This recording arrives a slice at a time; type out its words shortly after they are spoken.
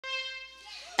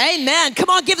Amen.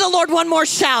 Come on, give the Lord one more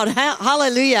shout.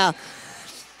 Hallelujah.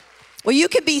 Well, you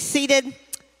can be seated.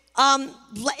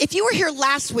 If you were here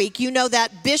last week, you know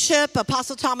that Bishop,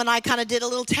 Apostle Tom, and I kind of did a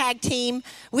little tag team.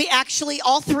 We actually,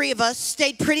 all three of us,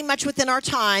 stayed pretty much within our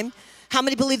time. How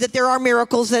many believe that there are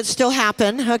miracles that still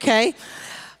happen? Okay.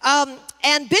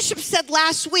 And Bishop said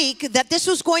last week that this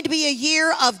was going to be a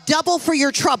year of double for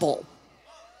your trouble.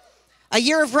 A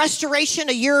year of restoration,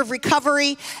 a year of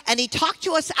recovery. And he talked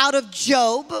to us out of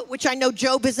Job, which I know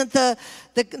Job isn't the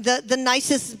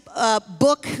nicest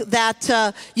book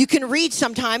that you can read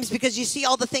sometimes because you see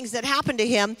all the things that happened to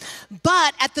him.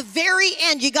 But at the very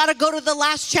end, you got to go to the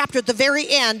last chapter. At the very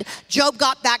end, Job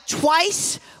got back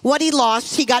twice what he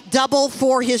lost. He got double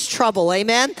for his trouble.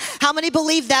 Amen. How many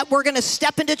believe that we're going to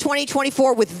step into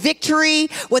 2024 with victory,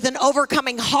 with an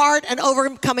overcoming heart, an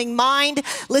overcoming mind?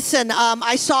 Listen,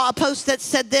 I saw a post that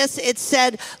said this. It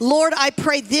said, Lord, I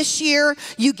pray this year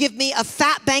you give me a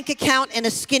fat bank account and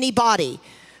a skinny body.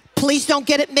 Please don't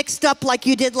get it mixed up like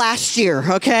you did last year,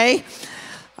 okay?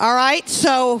 All right,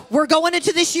 so we're going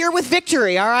into this year with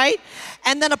victory, all right?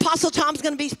 And then Apostle Tom's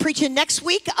going to be preaching next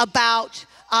week about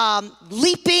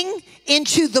leaping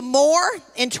into the more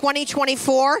in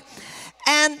 2024.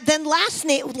 And then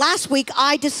last week,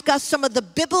 I discussed some of the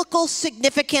biblical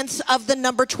significance of the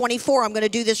number 24. I'm going to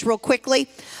do this real quickly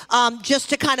just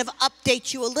to kind of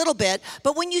update you a little bit.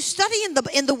 But when you study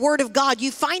in the Word of God,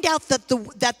 you find out that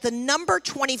the number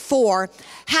 24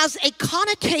 has a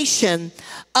connotation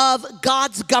of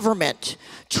God's government.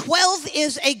 12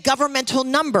 is a governmental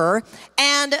number,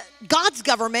 and God's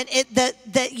government,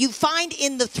 that you find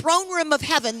in the throne room of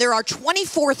heaven, there are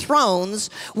 24 thrones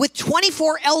with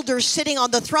 24 elders sitting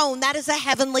on the throne. That is a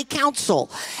heavenly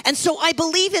council. And so I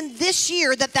believe in this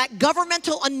year that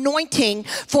governmental anointing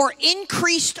for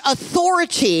increased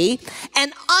authority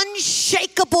and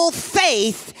unshakable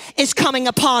faith is coming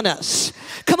upon us.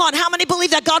 Come on, how many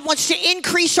believe that God wants to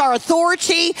increase our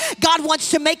authority? God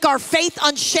wants to make our faith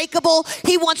unshakable.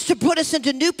 He wants to put us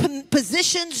into new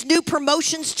positions, new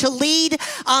promotions to lead.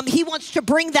 He wants to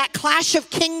bring that clash of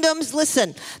kingdoms.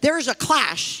 Listen, there is a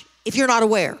clash, if you're not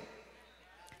aware,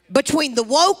 between the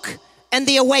woke and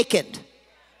the awakened.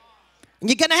 And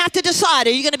you're going to have to decide,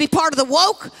 are you going to be part of the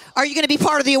woke or are you going to be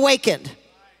part of the awakened?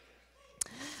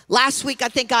 Last week, I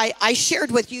think I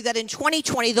shared with you that in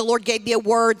 2020, the Lord gave me a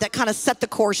word that kind of set the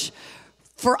course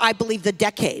for, I believe, the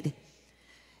decade.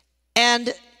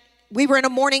 And we were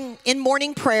in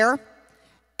morning prayer,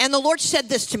 and the Lord said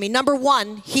this to me. Number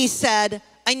one, he said,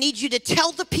 I need you to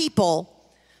tell the people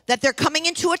that they're coming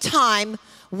into a time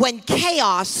when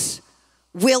chaos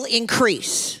will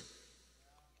increase.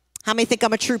 How many think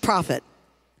I'm a true prophet?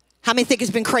 How many think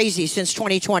it's been crazy since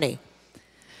 2020?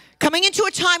 Coming into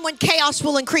a time when chaos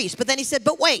will increase. But then he said,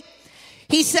 but wait.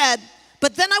 He said,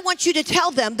 but then I want you to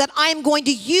tell them that I am going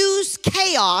to use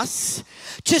chaos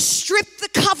to strip the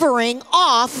covering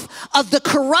off of the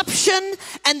corruption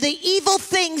and the evil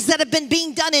things that have been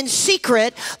being done in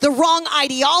secret, the wrong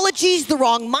ideologies, the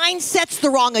wrong mindsets, the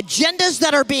wrong agendas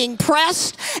that are being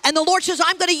pressed. And the Lord says,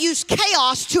 I'm going to use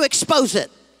chaos to expose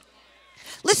it.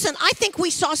 Listen, I think we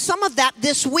saw some of that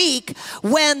this week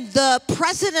when the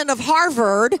president of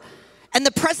Harvard and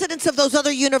the presidents of those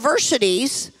other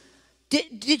universities,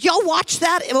 did y'all watch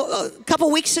that a couple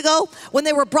weeks ago when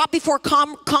they were brought before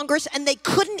Congress and they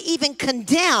couldn't even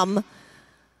condemn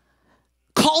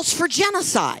calls for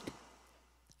genocide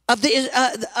of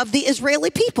the Israeli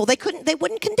people? They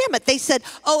wouldn't condemn it. They said,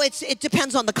 oh, it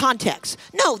depends on the context.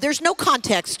 No, there's no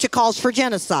context to calls for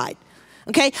genocide.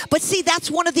 Okay, but see,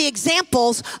 that's one of the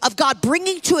examples of God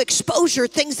bringing to exposure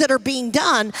things that are being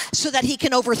done so that he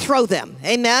can overthrow them.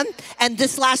 Amen. And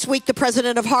this last week, the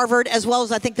president of Harvard, as well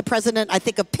as I think the president,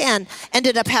 of Penn,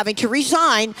 ended up having to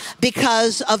resign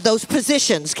because of those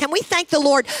positions. Can we thank the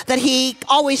Lord that he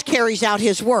always carries out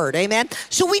his word? Amen.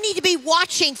 So we need to be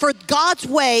watching for God's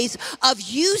ways of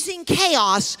using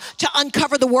chaos to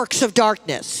uncover the works of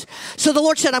darkness. So the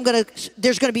Lord said,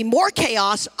 there's going to be more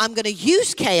chaos. I'm going to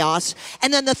use chaos.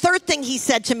 And then the third thing he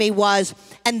said to me was,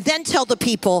 and then tell the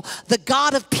people, the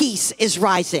God of peace is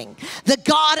rising. The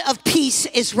God of peace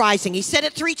is rising. He said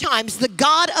it 3 times. The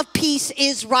God of peace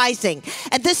is rising.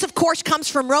 And this, of course, comes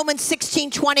from Romans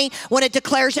 16:20 when it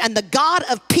declares, and the God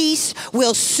of peace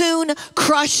will soon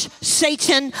crush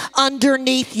Satan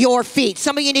underneath your feet.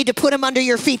 Some of you need to put him under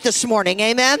your feet this morning.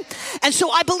 Amen. And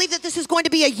so I believe that this is going to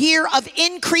be a year of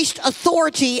increased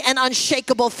authority and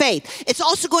unshakable faith. It's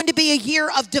also going to be a year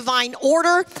of divine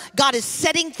order. God is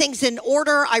setting things in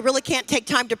order. I really can't take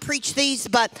time to preach these,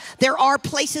 but there are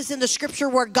places in the scripture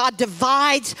where God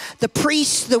divides the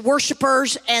priests, the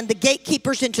worshipers, and the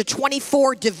gatekeepers into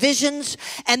 24 divisions.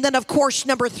 And then, of course,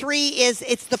 number 3 is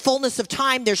it's the fullness of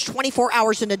time. There's 24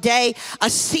 hours in a day, a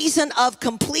season of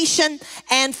completion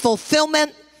and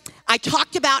fulfillment. I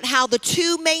talked about how the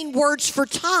 2 main words for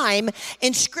time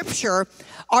in scripture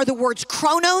are the words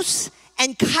chronos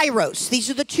and kairos. These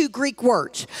are the 2 Greek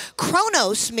words.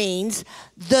 Chronos means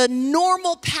the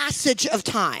normal passage of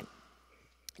time.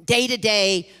 Day to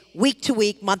day, week to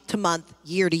week, month to month,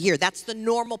 year to year. That's the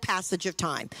normal passage of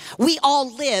time. We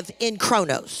all live in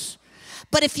chronos.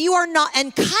 But if you are not,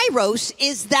 and kairos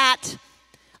is that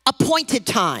appointed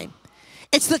time.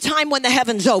 It's the time when the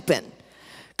heavens open.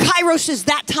 Kairos is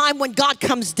that time when God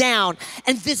comes down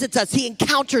and visits us. He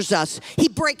encounters us. He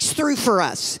breaks through for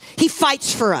us. He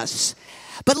fights for us.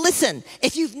 But listen,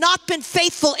 if you've not been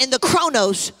faithful in the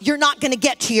chronos, you're not going to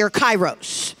get to your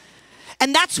kairos.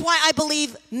 And that's why I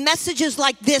believe messages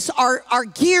like this are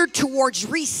geared towards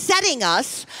resetting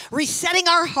us, resetting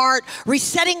our heart,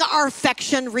 resetting our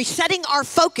affection, resetting our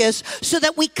focus so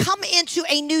that we come into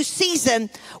a new season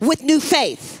with new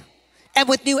faith and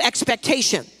with new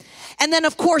expectation. And then,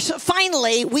 of course,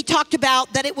 finally, we talked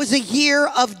about that it was a year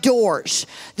of doors.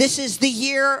 This is the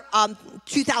year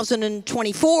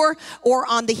 2024, or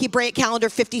on the Hebraic calendar,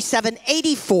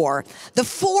 5784. The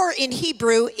 4 in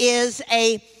Hebrew is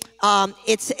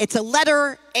it's a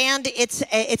letter, and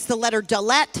it's the letter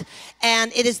dalet,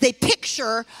 and it is the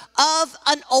picture of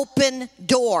an open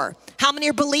door. How many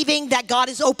are believing that God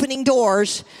is opening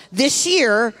doors this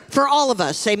year for all of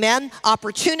us? Amen.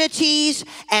 Opportunities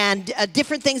and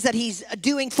different things that he's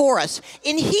doing for us.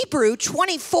 In Hebrew,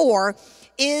 24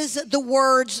 is the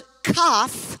words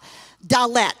kaf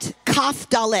dalet. Kaf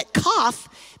dalet. Kaf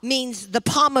means the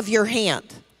palm of your hand,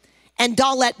 and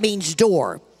dalet means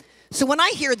door. So when I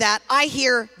hear that, I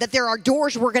hear that there are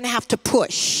doors we're going to have to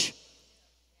push.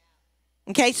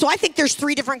 Okay, so I think there's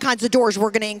 3 different kinds of doors we're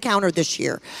going to encounter this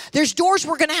year. There's doors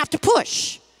we're going to have to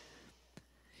push.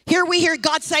 Here we hear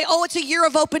God say, oh, it's a year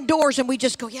of open doors, and we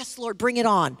just go, yes, Lord, bring it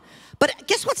on. But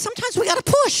guess what? Sometimes we got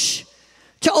to push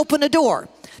to open a door.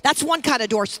 That's one kind of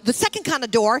door. The second kind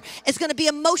of door is going to be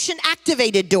a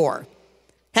motion-activated door.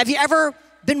 Have you ever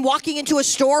been walking into a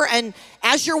store, and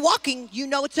as you're walking, you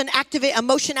know it's a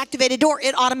motion-activated door.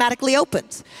 It automatically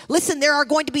opens. Listen, there are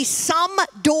going to be some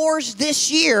doors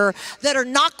this year that are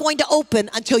not going to open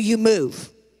until you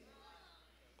move.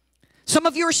 Some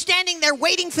of you are standing there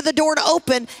waiting for the door to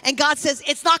open, and God says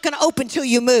it's not going to open till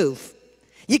you move.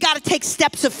 You got to take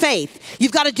steps of faith.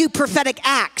 You've got to do prophetic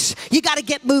acts. You got to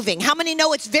get moving. How many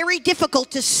know it's very difficult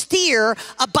to steer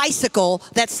a bicycle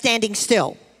that's standing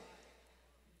still?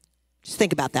 Just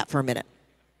think about that for a minute.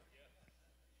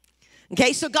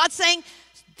 Okay, so God's saying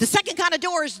the second kind of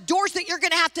door is doors that you're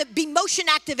going to have to be motion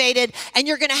activated, and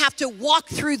you're going to have to walk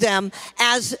through them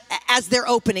as they're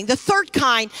opening. The third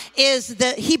kind is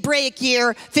the Hebraic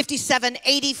year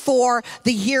 5784,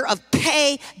 the year of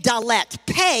Pei Dalet.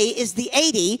 Pei is the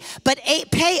 80, but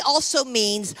Pei also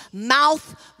means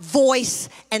mouth, voice,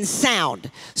 and sound.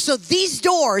 So these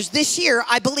doors this year,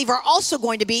 I believe, are also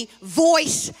going to be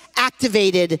voice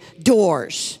activated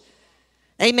doors.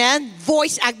 Amen.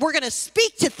 We're going to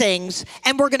speak to things,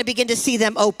 and we're going to begin to see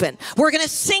them open. We're going to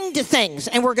sing to things,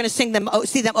 and we're going to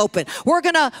see them open. We're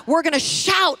going to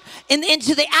shout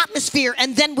into the atmosphere,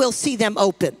 and then we'll see them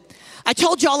open. I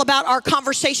told you all about our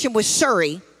conversation with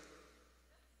Surrey.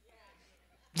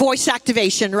 Voice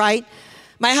activation, right?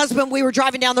 My husband, we were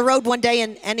driving down the road one day,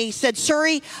 and he said,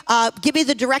 Surrey, give me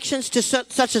the directions to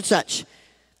such and such.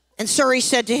 And Surrey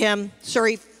said to him,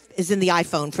 Surrey is in the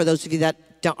iPhone, for those of you that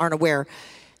aren't aware.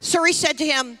 Surrey said to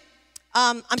him,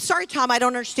 I'm sorry, Tom, I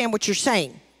don't understand what you're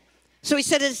saying. So he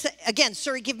said again,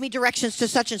 Surrey, give me directions to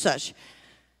such and such.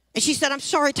 And she said, I'm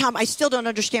sorry, Tom, I still don't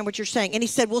understand what you're saying. And he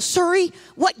said, well, Surrey,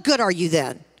 what good are you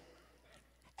then?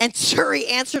 And Surrey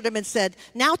answered him and said,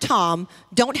 now, Tom,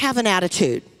 don't have an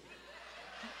attitude.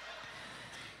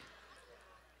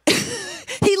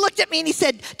 He looked at me and he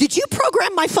said, did you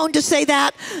program my phone to say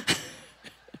that?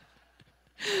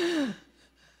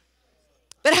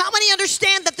 But how many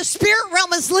understand that the spirit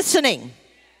realm is listening?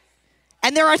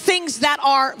 And there are things that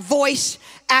are voice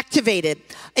activated.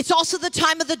 It's also the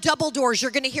time of the double doors. You're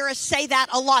going to hear us say that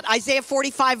a lot. Isaiah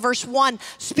 45 verse 1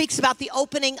 speaks about the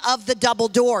opening of the double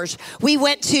doors. We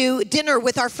went to dinner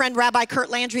with our friend Rabbi Kurt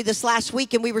Landry this last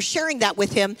week, and we were sharing that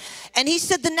with him. And he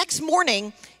said the next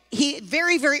morning,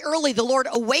 very, very early, the Lord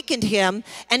awakened him,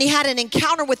 and he had an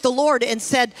encounter with the Lord and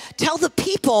said, tell the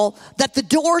people that the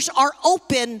doors are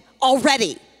open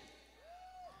already.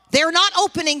 They're not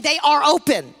opening, they are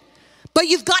open. But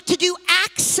you've got to do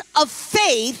acts of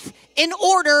faith in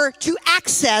order to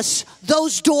access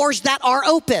those doors that are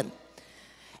open.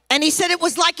 And he said it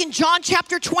was like in John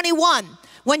chapter 21,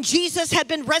 when Jesus had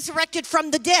been resurrected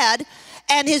from the dead,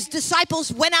 and his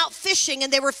disciples went out fishing,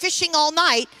 and they were fishing all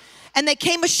night, and they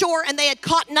came ashore and they had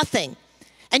caught nothing.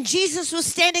 And Jesus was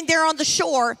standing there on the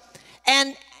shore,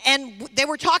 and they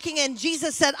were talking, and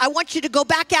Jesus said, I want you to go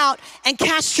back out and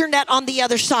cast your net on the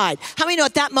other side. How many know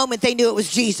at that moment they knew it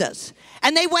was Jesus?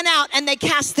 And they went out and they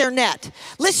cast their net.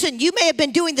 Listen, you may have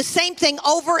been doing the same thing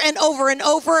over and over and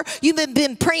over. You may have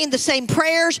been praying the same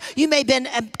prayers. You may have been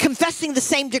confessing the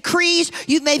same decrees.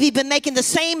 You maybe been making the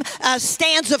same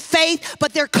stands of faith.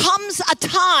 But there comes a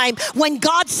time when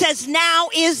God says, now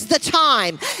is the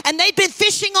time. And they'd been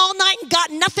fishing all night and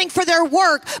got nothing for their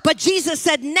work. But Jesus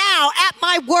said, now at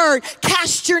my word,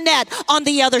 cast your net on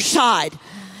the other side.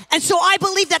 And so I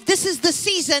believe that this is the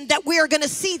season that we are going to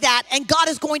see that, and God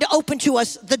is going to open to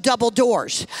us the double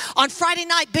doors. On Friday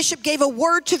night, Bishop gave a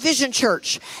word to Vision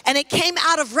Church, and it came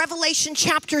out of Revelation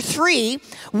chapter 3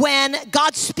 when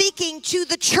God's speaking to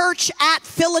the church at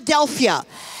Philadelphia.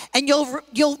 And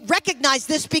you'll recognize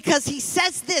this because he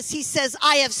says this. He says,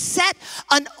 I have set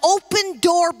an open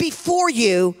door before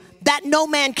you that no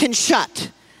man can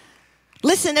shut.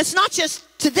 Listen, it's not just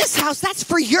to this house, that's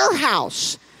for your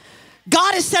house.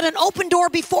 God has set an open door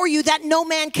before you that no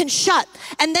man can shut.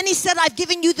 And then he said, I've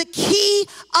given you the key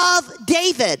of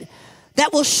David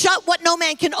that will shut what no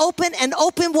man can open and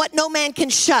open what no man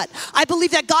can shut. I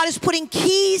believe that God is putting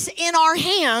keys in our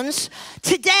hands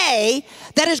today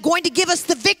that is going to give us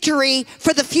the victory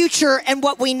for the future and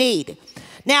what we need.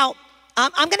 Now,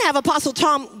 I'm going to have Apostle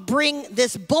Tom bring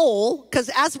this bowl, because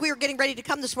as we were getting ready to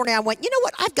come this morning, I went, you know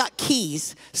what? I've got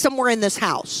keys somewhere in this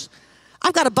house.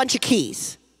 I've got a bunch of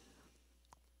keys.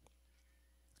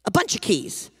 A bunch of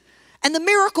keys. And the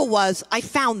miracle was I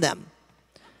found them.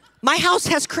 My house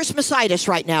has Christmasitis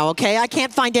right now, okay? I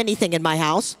can't find anything in my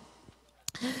house.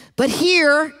 But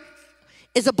here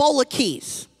is a bowl of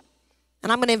keys.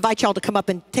 And I'm going to invite y'all to come up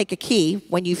and take a key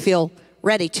when you feel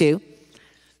ready to.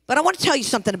 But I want to tell you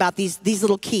something about these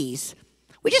little keys.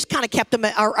 We just kind of kept them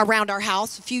around our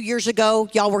house. A few years ago,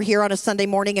 y'all were here on a Sunday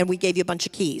morning and we gave you a bunch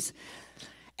of keys.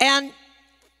 And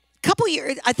couple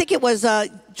years, I think it was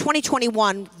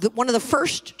 2021, one of the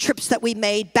first trips that we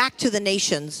made back to the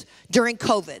nations during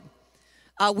COVID.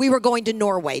 We were going to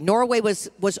Norway. Norway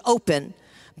was open,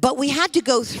 but we had to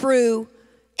go through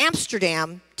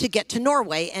Amsterdam to get to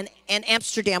Norway, and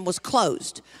Amsterdam was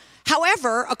closed.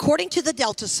 However, according to the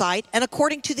Delta site and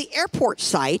according to the airport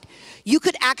site, you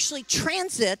could actually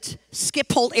transit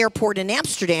Schiphol Airport in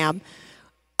Amsterdam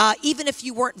even if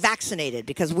you weren't vaccinated,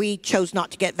 because we chose not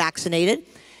to get vaccinated.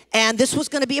 And this was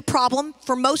going to be a problem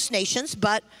for most nations,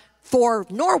 but for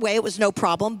Norway, it was no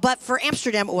problem. But for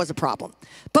Amsterdam, it was a problem.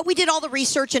 But we did all the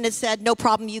research, and it said, no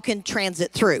problem, you can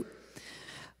transit through.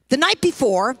 The night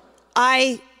before,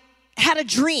 I had a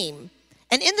dream.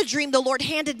 And in the dream, the Lord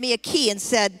handed me a key and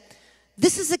said,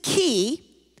 this is a key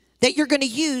that you're going to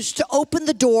use to open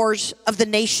the doors of the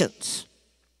nations.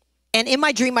 And in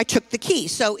my dream, I took the key.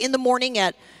 So in the morning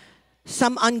at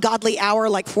some ungodly hour,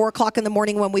 like 4 o'clock in the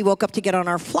morning when we woke up to get on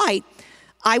our flight,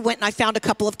 I went and I found a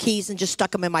couple of keys and just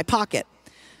stuck them in my pocket.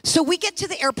 So we get to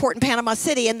the airport in Panama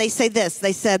City and they say this.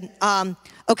 They said,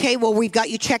 okay, well, we've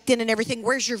got you checked in and everything.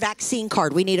 Where's your vaccine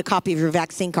card? We need a copy of your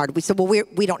vaccine card. We said, well,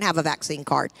 we don't have a vaccine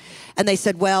card. And they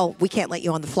said, well, we can't let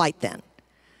you on the flight then.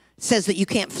 It says that you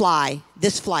can't fly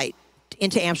this flight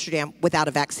into Amsterdam without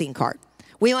a vaccine card.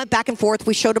 We went back and forth.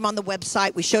 We showed them on the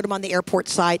website. We showed them on the airport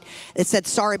site. It said,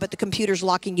 sorry, but the computer's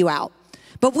locking you out.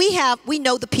 But we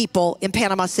know the people in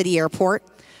Panama City Airport.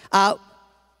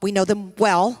 We know them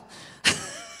well.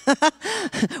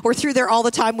 We're through there all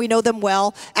the time. We know them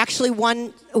well. Actually,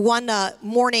 one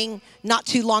morning, not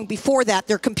too long before that,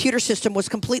 their computer system was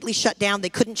completely shut down. They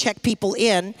couldn't check people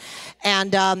in,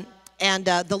 and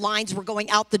the lines were going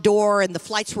out the door, and the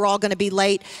flights were all going to be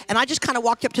late. And I just kind of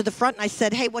walked up to the front, and I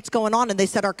said, hey, what's going on? And they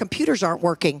said, our computers aren't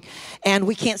working, and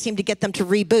we can't seem to get them to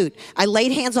reboot. I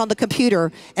laid hands on the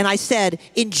computer, and I said,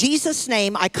 in Jesus'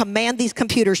 name, I command these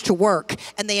computers to work.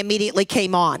 And they immediately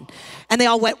came on. And they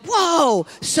all went, whoa.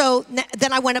 So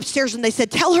then I went upstairs, and they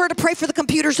said, tell her to pray for the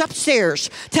computers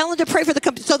upstairs. Tell them to pray for the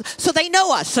computers. So they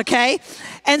know us, okay?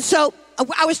 And so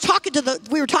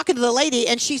we were talking to the lady,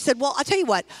 and she said, well, I'll tell you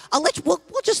what,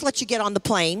 we'll just let you get on the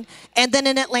plane, and then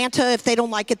in Atlanta, if they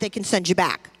don't like it, they can send you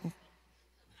back.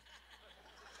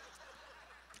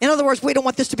 In other words, we don't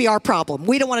want this to be our problem.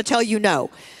 We don't want to tell you no.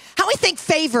 How we think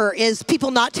favor is people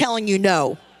not telling you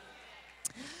no.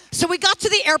 So we got to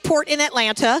the airport in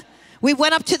Atlanta. We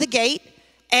went up to the gate,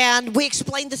 And we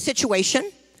explained the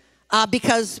situation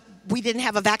because we didn't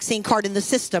have a vaccine card in the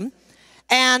system.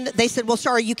 And they said, well,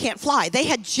 sorry, you can't fly. They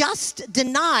had just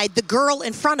denied the girl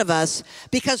in front of us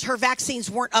because her vaccines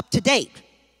weren't up to date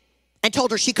and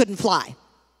told her she couldn't fly.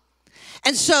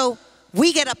 And so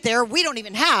we get up there, we don't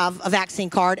even have a vaccine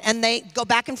card, and they go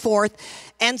back and forth.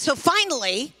 And so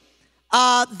finally,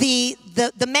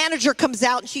 the manager comes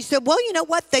out and she said, well, you know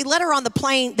what? They let her on the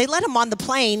plane. They let him on the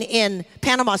plane in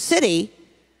Panama City.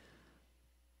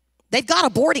 They've got a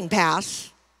boarding pass.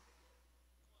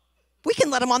 We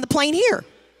can let him on the plane here.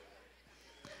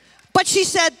 But she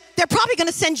said, they're probably going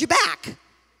to send you back.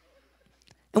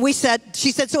 And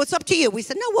she said, so it's up to you. We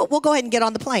said, no, we'll go ahead and get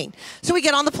on the plane. So we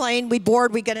get on the plane, we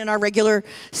board, we get in our regular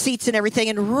seats and everything.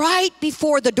 And right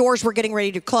before the doors were getting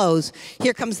ready to close,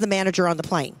 here comes the manager on the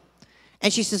plane.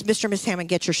 And she says, Mr. and Miss Hamon,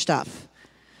 get your stuff.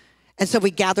 And so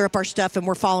we gather up our stuff and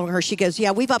we're following her. She goes,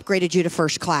 yeah, we've upgraded you to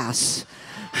first class.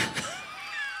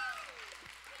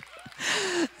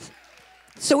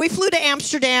 So we flew to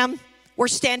Amsterdam. We're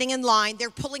standing in line. They're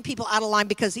pulling people out of line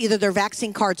because either their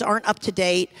vaccine cards aren't up to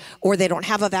date or they don't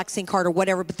have a vaccine card or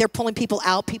whatever, but they're pulling people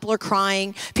out. People are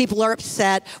crying. People are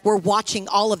upset. We're watching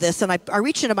all of this. And I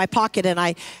reach into my pocket and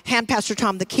I hand Pastor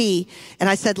Tom the key. And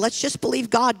I said, let's just believe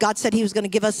God. God said he was going to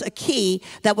give us a key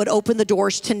that would open the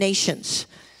doors to nations.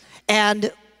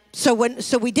 And so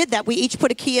we did that. We each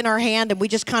put a key in our hand and we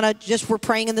just were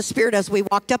praying in the Spirit as we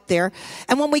walked up there.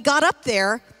 And when we got up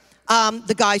there,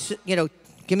 the guy said,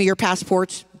 give me your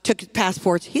passports. Took his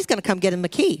passports. He's going to come get him a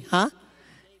key, huh?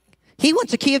 He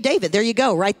wants a key of David. There you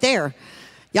go, right there.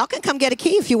 Y'all can come get a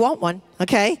key if you want one,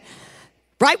 okay?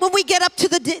 Right when we get up to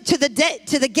the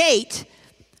gate,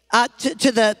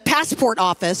 to the passport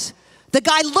office, the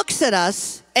guy looks at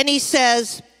us and he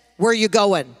says, where are you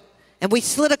going? And we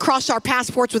slid across our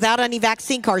passports without any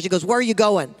vaccine cards. He goes, where are you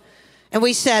going? And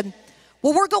we said,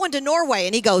 well, we're going to Norway.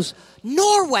 And he goes,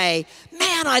 Norway?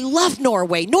 Man, I love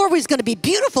Norway. Norway's going to be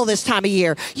beautiful this time of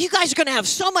year. You guys are going to have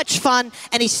so much fun.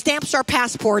 And he stamps our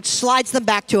passports, slides them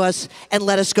back to us, and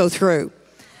let us go through.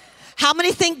 How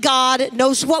many think God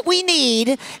knows what we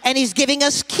need, and he's giving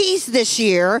us keys this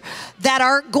year that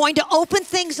are going to open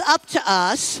things up to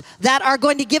us, that are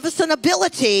going to give us an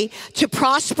ability to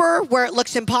prosper where it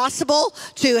looks impossible,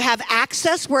 to have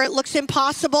access where it looks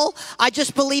impossible? I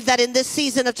just believe that in this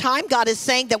season of time, God is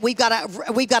saying that we've got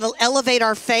to elevate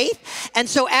our faith. And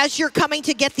so as you're coming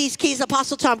to get these keys,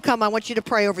 Apostle Tom, come, I want you to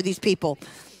pray over these people.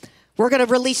 We're going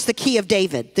to release the key of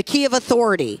David, the key of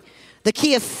authority, the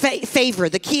key of favor,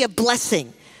 the key of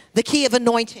blessing, the key of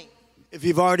anointing. If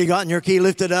you've already gotten your key,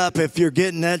 lift it up. If you're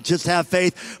getting that, just have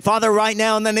faith. Father, right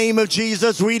now in the name of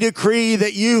Jesus, we decree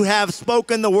that you have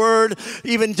spoken the word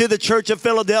even to the church of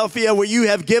Philadelphia, where you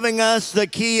have given us the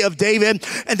key of David.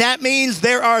 And that means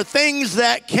there are things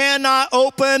that cannot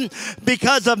open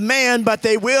because of man, but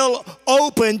they will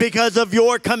open because of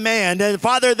your command. And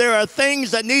Father, there are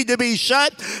things that need to be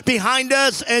shut behind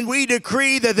us, and we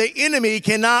decree that the enemy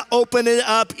cannot open it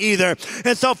up either.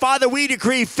 And so, Father, we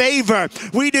decree favor.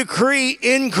 We decree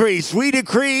increase. We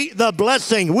decree the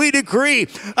blessing. We decree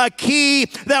a key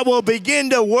that will begin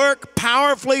to work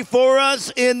powerfully for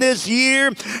us in this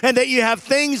year, and that you have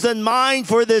things in mind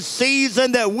for this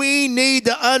season that we need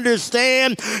to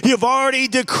understand. You've already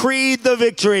decreed the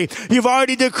victory. You've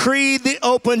already decreed the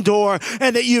open door,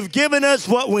 and that you've given us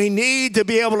what we need to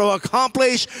be able to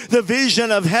accomplish the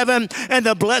vision of heaven and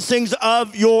the blessings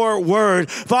of your word.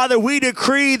 Father, we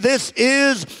decree this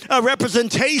is a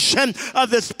representation of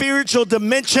the spiritual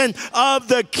dimension of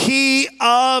the key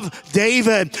of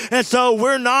David. And so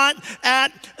we're not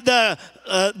at the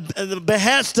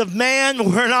behest of man.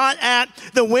 We're not at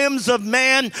the whims of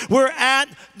man. We're at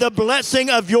the blessing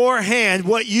of your hand.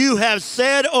 What you have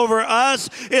said over us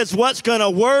is what's going to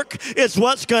work. It's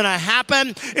what's going to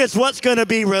happen. It's what's going to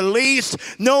be released.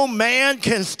 No man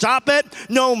can stop it.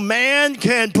 No man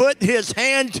can put his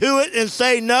hand to it and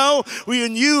say no.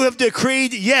 You have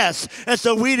decreed yes. And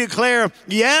so we declare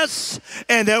yes,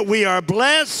 and that we are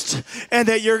blessed, and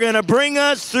that you're going to bring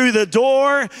us through the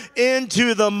door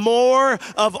into the more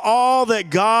of all that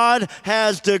God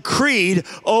has decreed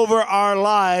over our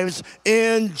lives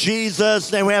in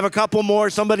Jesus' name. We have a couple more.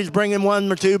 Somebody's bringing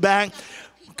one or two back.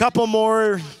 A couple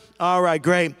more. All right,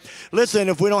 great. Listen,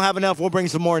 if we don't have enough, we'll bring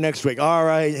some more next week. All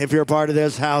right, if you're a part of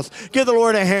this house, give the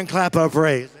Lord a hand clap of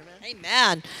praise.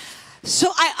 Amen.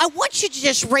 So I want you to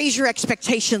just raise your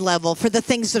expectation level for the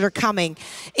things that are coming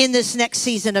in this next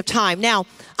season of time. Now,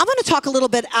 I'm going to talk a little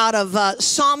bit out of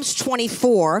Psalms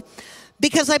 24,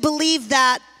 because I believe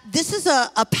that this is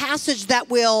a passage that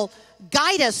will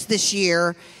guide us this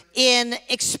year in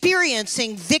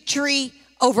experiencing victory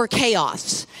over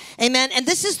chaos. Amen. And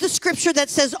this is the scripture that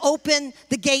says, open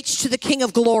the gates to the King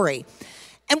of glory.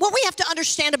 And what we have to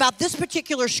understand about this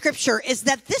particular scripture is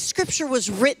that this scripture was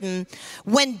written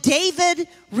when David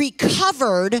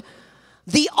recovered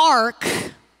the ark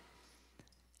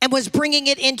and was bringing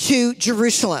it into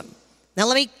Jerusalem. Now,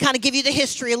 let me kind of give you the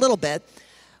history a little bit.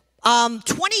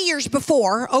 20 years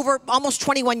before, over almost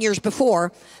 21 years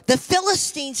before, the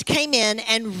Philistines came in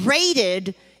and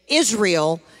raided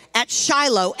Israel at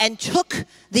Shiloh and took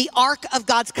the Ark of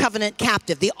God's covenant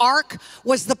captive. The Ark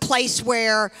was the place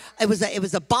where it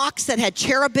was a box that had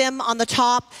cherubim on the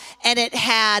top, and it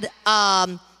had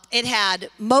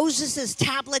Moses'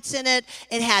 tablets in it.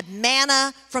 It had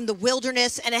manna from the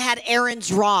wilderness, and it had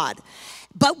Aaron's rod.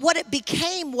 But what it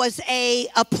became was a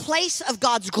place of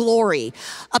God's glory,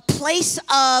 a place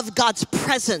of God's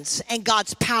presence and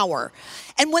God's power.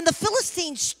 And when the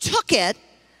Philistines took it,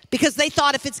 because they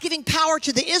thought if it's giving power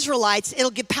to the Israelites, it'll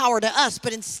give power to us.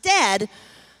 But instead,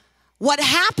 what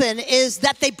happened is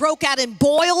that they broke out in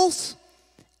boils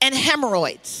and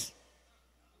hemorrhoids.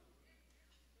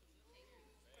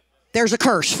 There's a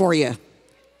curse for you.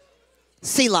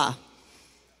 Selah.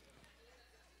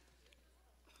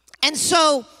 And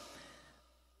so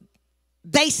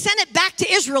they sent it back to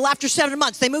Israel after 7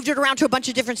 months. They moved it around to a bunch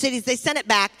of different cities. They sent it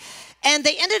back. And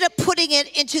they ended up putting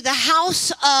it into the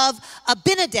house of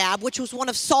Abinadab, which was one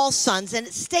of Saul's sons, and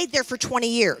it stayed there for 20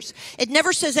 years. It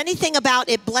never says anything about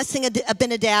it blessing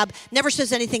Abinadab, never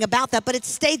says anything about that, but it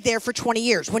stayed there for 20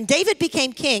 years. When David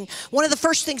became king, one of the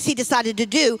first things he decided to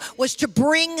do was to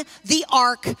bring the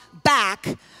ark back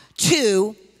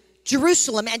to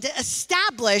Jerusalem and to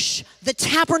establish the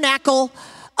tabernacle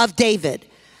of David.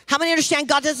 How many understand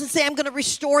God doesn't say, I'm going to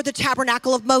restore the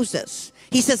tabernacle of Moses?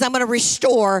 He says, I'm going to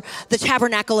restore the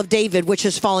tabernacle of David, which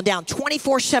has fallen down.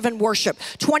 24/7 worship,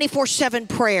 24/7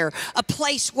 prayer, a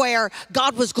place where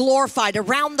God was glorified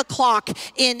around the clock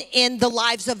in the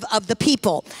lives of the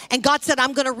people. And God said,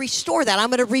 I'm going to restore that. I'm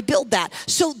going to rebuild that.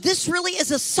 So this really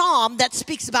is a psalm that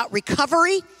speaks about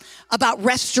recovery, about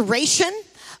restoration,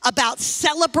 about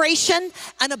celebration,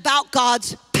 and about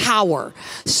God's power.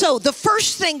 So the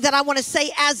first thing that I want to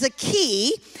say as a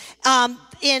key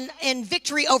in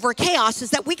victory over chaos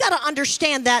is that we got to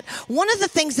understand that one of the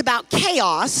things about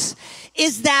chaos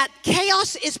is that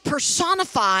chaos is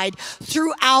personified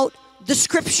throughout the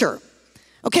scripture.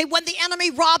 Okay, when the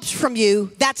enemy robs from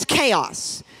you, that's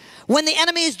chaos. When the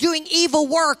enemy is doing evil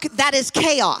work, that is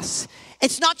chaos.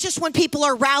 It's not just when people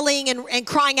are rallying and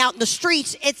crying out in the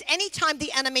streets. It's anytime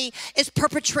the enemy is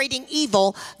perpetrating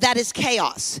evil, that is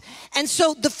chaos. And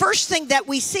so the first thing that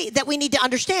we see, that we need to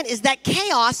understand, is that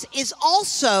chaos is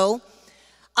also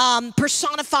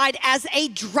personified as a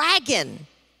dragon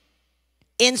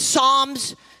in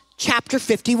Psalms chapter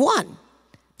 51.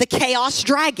 The chaos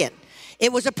dragon.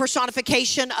 It was a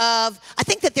personification of, I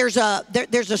think that there's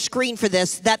a screen for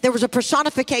this, that there was a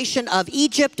personification of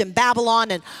Egypt and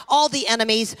Babylon and all the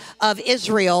enemies of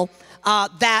Israel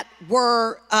that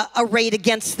were arrayed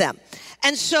against them.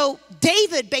 And so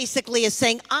David basically is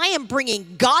saying, I am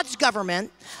bringing God's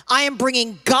government, I am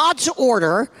bringing God's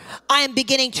order, I am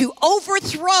beginning to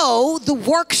overthrow the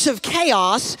works of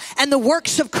chaos and the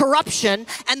works of corruption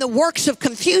and the works of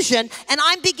confusion, and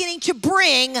I'm beginning to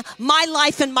bring my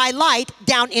life and my light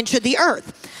down into the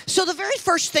earth. So the very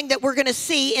first thing that we're going to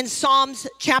see in Psalms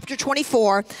chapter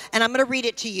 24, and I'm going to read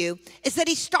it to you, is that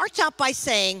he starts out by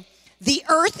saying, the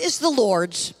earth is the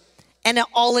Lord's, and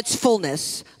all its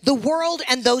fullness, the world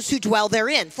and those who dwell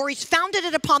therein. For he's founded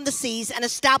it upon the seas and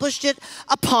established it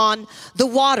upon the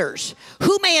waters.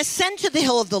 Who may ascend to the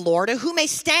hill of the Lord, or who may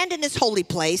stand in his holy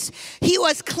place? He who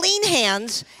has clean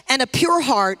hands and a pure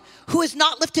heart, who has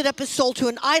not lifted up his soul to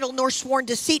an idol, nor sworn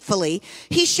deceitfully,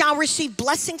 he shall receive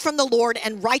blessing from the Lord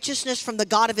and righteousness from the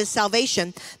God of his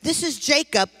salvation. This is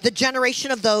Jacob, the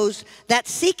generation of those that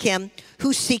seek him,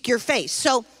 who seek your face.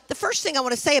 So the first thing I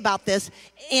want to say about this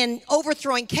in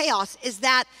overthrowing chaos is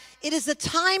that it is a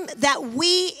time that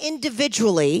we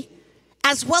individually,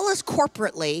 as well as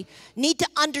corporately, need to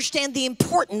understand the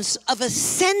importance of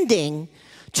ascending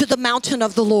to the mountain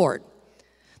of the Lord.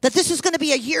 That this is going to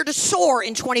be a year to soar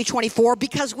in 2024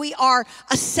 because we are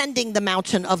ascending the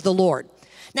mountain of the Lord.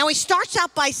 Now, he starts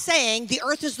out by saying, the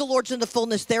earth is the Lord's and the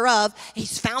fullness thereof.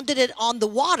 He's founded it on the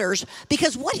waters,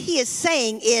 because what he is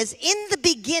saying is, in the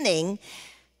beginning,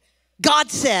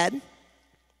 God said,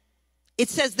 it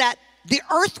says that the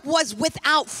earth was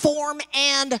without form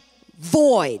and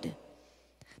void.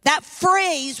 That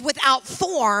phrase, without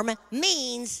form,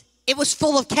 means it was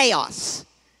full of chaos.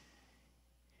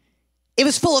 It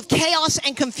was full of chaos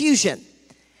and confusion.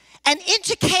 And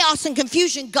into chaos and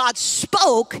confusion, God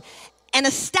spoke, and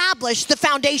establish the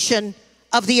foundation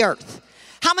of the earth.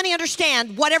 How many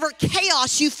understand whatever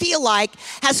chaos you feel like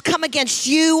has come against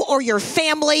you or your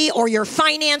family or your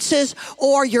finances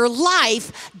or your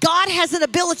life, God has an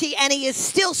ability and he is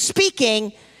still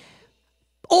speaking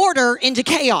order into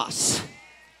chaos.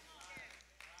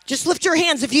 Just lift your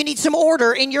hands if you need some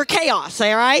order in your chaos,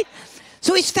 all right?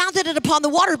 So he's founded it upon the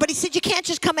water, but he said you can't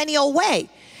just come any old way.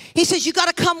 He says you got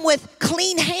to come with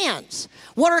clean hands.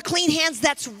 What are clean hands?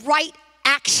 That's right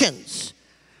actions.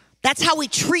 That's how we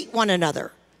treat one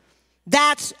another.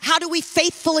 That's how do we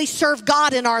faithfully serve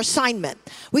God in our assignment.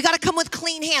 We got to come with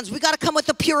clean hands. We got to come with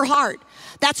a pure heart.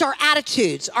 That's our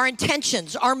attitudes, our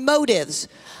intentions, our motives,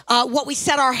 what we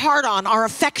set our heart on, our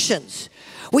affections.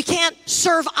 We can't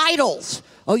serve idols.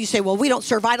 Oh, you say, well, we don't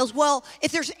serve idols. Well,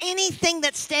 if there's anything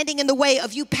that's standing in the way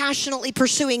of you passionately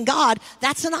pursuing God,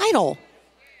 that's an idol.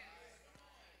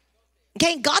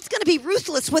 Okay, God's going to be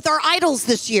ruthless with our idols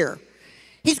this year.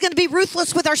 He's going to be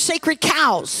ruthless with our sacred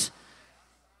cows.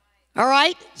 All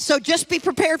right? So just be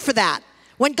prepared for that.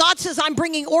 When God says, I'm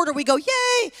bringing order, we go,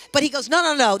 yay. But he goes,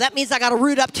 no. That means I got to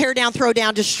root up, tear down, throw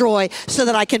down, destroy so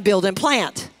that I can build and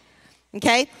plant.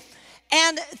 Okay?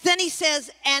 And then he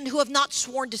says, and who have not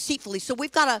sworn deceitfully. So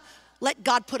we've got to let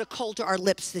God put a coal to our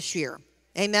lips this year.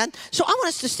 Amen. So I want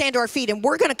us to stand to our feet, and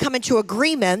we're going to come into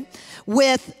agreement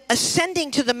with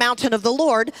ascending to the mountain of the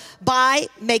Lord by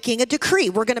making a decree.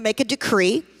 We're going to make a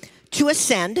decree to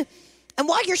ascend. And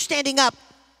while you're standing up,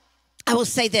 I will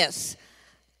say this.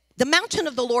 The mountain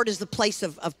of the Lord is the place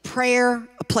of prayer,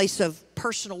 a place of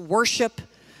personal worship,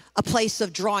 a place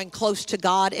of drawing close to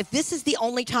God. If this is the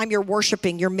only time you're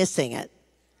worshiping, you're missing it.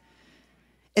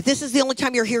 If this is the only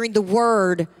time you're hearing the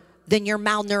word, then you're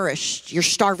malnourished. You're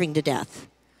starving to death.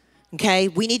 Okay?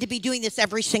 We need to be doing this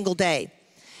every single day.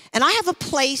 And I have a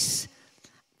place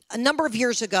a number of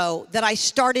years ago that I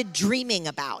started dreaming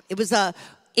about. It was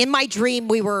in my dream,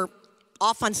 we were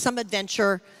off on some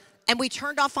adventure, and we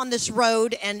turned off on this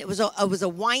road, and it was a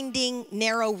winding,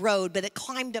 narrow road, but it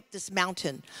climbed up this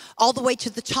mountain, all the way to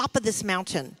the top of this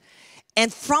mountain.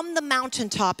 And from the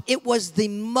mountaintop, it was the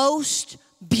most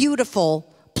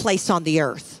beautiful place on the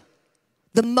earth.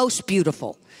 The most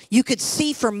beautiful. You could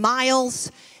see for miles.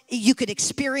 You could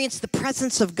experience the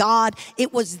presence of God.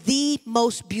 It was the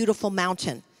most beautiful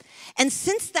mountain. And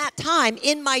since that time,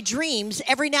 in my dreams,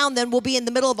 every now and then we'll be in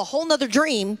the middle of a whole nother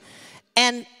dream,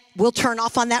 and we'll turn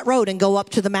off on that road and go up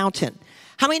to the mountain.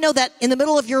 How many know that in the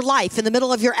middle of your life, in the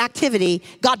middle of your activity,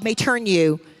 God may turn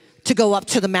you to go up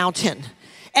to the mountain?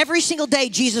 Every single day,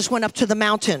 Jesus went up to the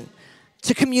mountain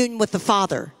to commune with the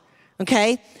Father,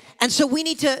 okay? And so we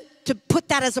need to put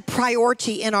that as a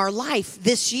priority in our life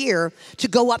this year, to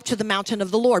go up to the mountain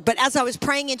of the Lord. But as I was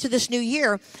praying into this new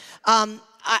year, I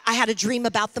had a dream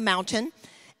about the mountain.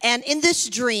 And in this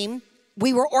dream,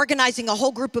 we were organizing a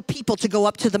whole group of people to go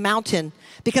up to the mountain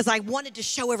because I wanted to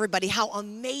show everybody how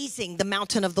amazing the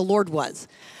mountain of the Lord was.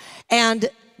 And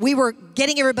we were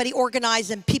getting everybody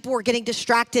organized, and people were getting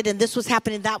distracted, and this was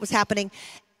happening, that was happening.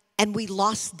 And we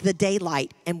lost the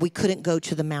daylight, and we couldn't go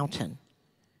to the mountain.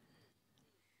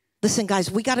 Listen, guys,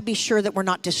 we got to be sure that we're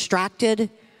not distracted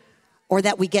or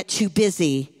that we get too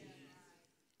busy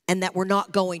and that we're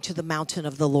not going to the mountain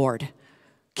of the Lord.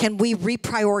 Can we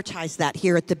reprioritize that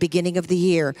here at the beginning of the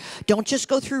year? Don't just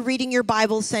go through reading your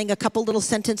Bible, saying a couple little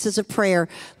sentences of prayer.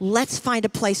 Let's find a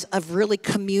place of really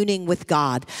communing with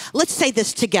God. Let's say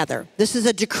this together. This is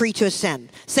a decree to ascend.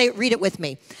 Say it, read it with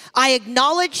me. I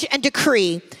acknowledge and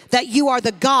decree that you are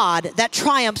the God that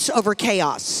triumphs over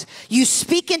chaos. You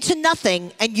speak into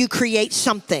nothing and you create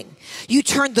something. You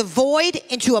turn the void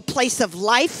into a place of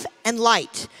life and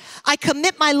light. I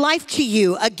commit my life to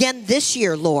you again this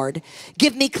year, Lord.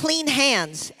 Give me clean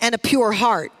hands and a pure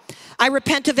heart. I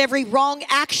repent of every wrong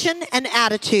action and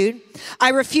attitude. I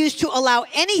refuse to allow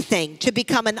anything to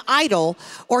become an idol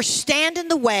or stand in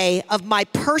the way of my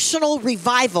personal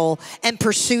revival and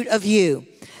pursuit of you.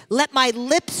 Let my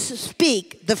lips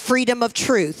speak the freedom of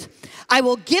truth. I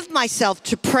will give myself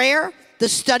to prayer, the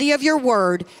study of your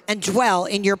word, and dwell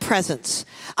in your presence.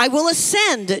 I will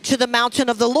ascend to the mountain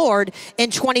of the Lord in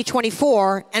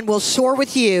 2024 and will soar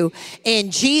with you.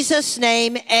 In Jesus'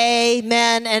 name,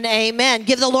 amen and amen.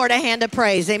 Give the Lord a hand of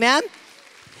praise, amen?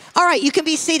 All right, you can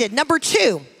be seated. Number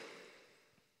 2.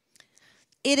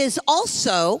 It is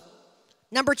also,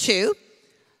 number 2,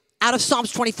 out of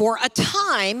Psalms 24, a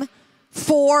time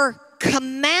for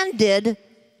commanded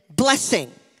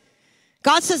blessing.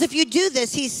 God says if you do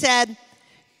this, he said,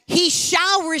 he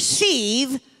shall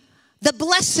receive the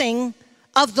blessing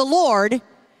of the Lord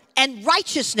and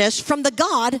righteousness from the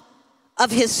God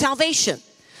of his salvation.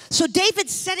 So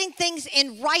David's setting things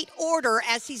in right order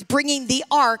as he's bringing the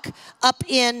ark up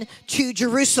into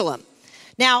Jerusalem.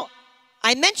 Now,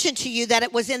 I mentioned to you that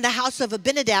it was in the house of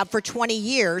Abinadab for 20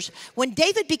 years. When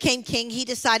David became king, he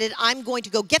decided, I'm going to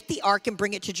go get the ark and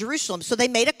bring it to Jerusalem. So they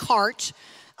made a cart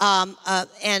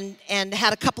and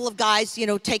had a couple of guys,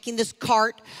 taking this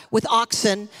cart with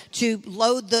oxen to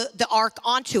load the ark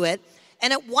onto it.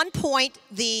 And at one point,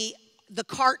 the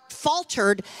cart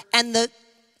faltered and the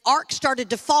ark started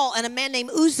to fall, and a man named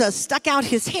Uzzah stuck out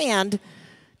his hand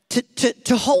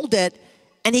to hold it,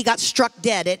 and he got struck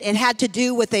dead. It had to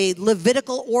do with a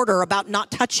Levitical order about not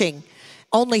touching,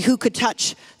 only who could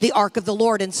touch the ark of the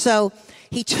Lord. And so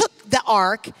he took the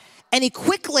ark and he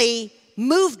quickly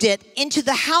moved it into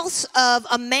the house of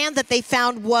a man that they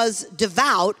found was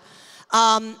devout,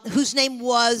 whose name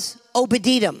was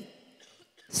Obed-Edom.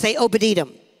 Say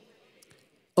Obed-Edom.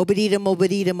 Obed-Edom,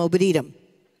 Obed-Edom, Obed-Edom.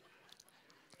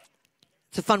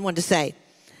 It's a fun one to say.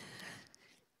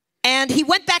 And he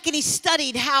went back and he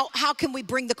studied how can we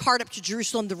bring the cart up to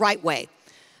Jerusalem the right way.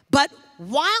 But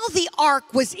while the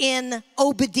ark was in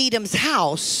Obed-Edom's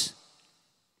house,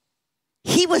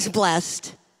 he was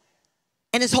blessed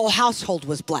and his whole household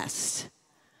was blessed.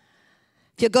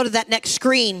 If you go to that next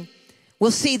screen,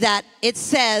 we'll see that it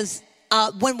says,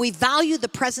 when we value the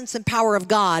presence and power of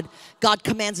God, God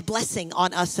commands blessing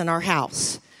on us and our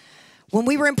house. When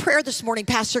we were in prayer this morning,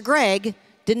 Pastor Greg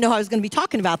didn't know I was going to be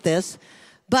talking about this,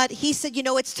 but he said,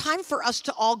 it's time for us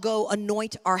to all go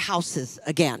anoint our houses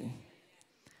again.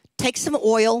 Take some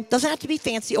oil. Doesn't have to be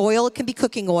fancy oil. It can be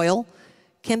cooking oil.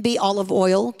 Can be olive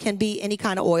oil. Can be any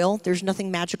kind of oil. There's nothing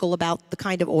magical about the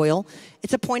kind of oil.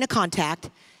 It's a point of contact.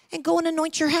 And go and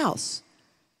anoint your house.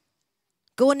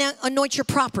 Go and anoint your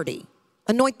property.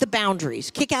 Anoint the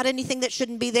boundaries. Kick out anything that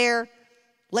shouldn't be there.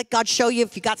 Let God show you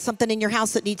if you got something in your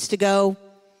house that needs to go.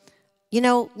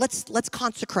 Let's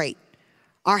consecrate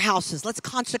our houses. Let's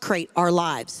consecrate our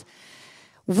lives.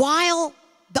 While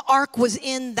the ark was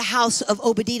in the house of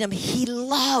Obed-Edom, he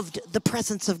loved the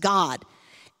presence of God.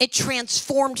 It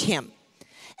transformed him.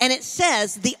 And it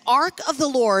says, the ark of the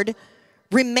Lord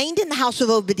remained in the house of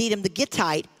Obed-Edom, the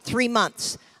Gittite, 3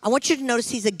 months. I want you to notice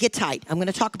he's a Gittite. I'm going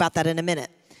to talk about that in a minute.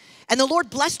 And the Lord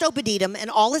blessed Obed-Edom and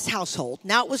all his household.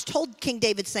 Now it was told King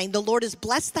David, saying, the Lord has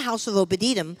blessed the house of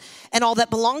Obed-Edom and all that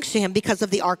belongs to him because of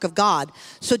the ark of God.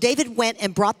 So David went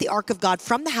and brought the ark of God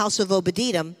from the house of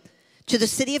Obed-Edom to the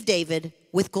city of David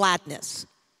with gladness.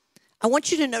 I want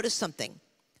you to notice something.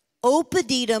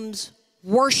 Obed-Edom's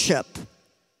worship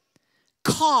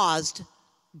caused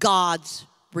God's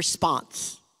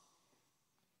response.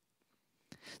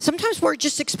 Sometimes we're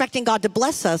just expecting God to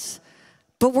bless us,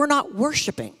 but we're not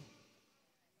worshiping.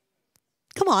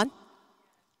 Come on.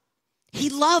 He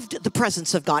loved the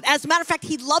presence of God. As a matter of fact,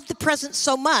 he loved the presence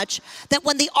so much that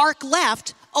when the ark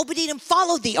left, Obed-Edom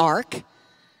followed the ark,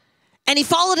 and he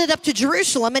followed it up to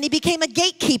Jerusalem, and he became a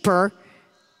gatekeeper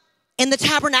in the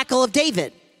tabernacle of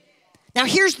David. Now,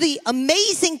 here's the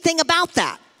amazing thing about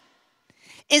that,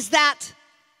 is that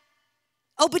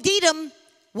Obed-Edom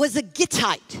was a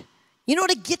Gittite. You know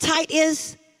what a Gittite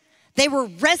is? They were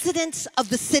residents of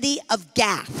the city of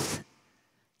Gath.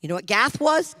 You know what Gath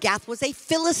was? Gath was a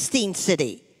Philistine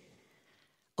city.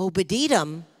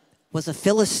 Obed-Edom was a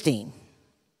Philistine.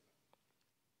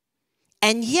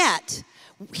 And yet,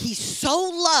 he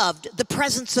so loved the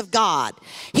presence of God.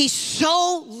 He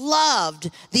so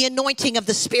loved the anointing of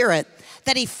the Spirit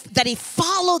that he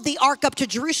followed the ark up to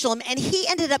Jerusalem, and he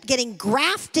ended up getting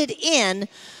grafted in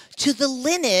to the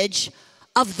lineage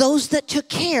of those that took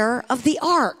care of the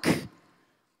ark.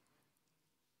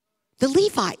 The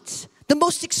Levites, the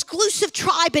most exclusive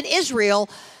tribe in Israel.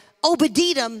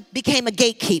 Obed-Edom became a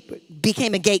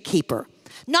gatekeeper.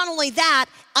 Not only that,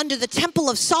 under the temple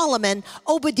of Solomon,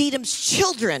 Obed-Edom's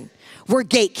children were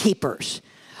gatekeepers.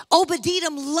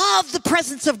 Obed-Edom loved the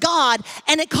presence of God,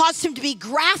 and it caused him to be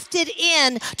grafted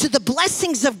in to the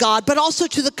blessings of God, but also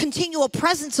to the continual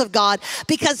presence of God,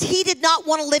 because he did not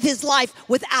want to live his life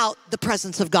without the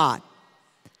presence of God.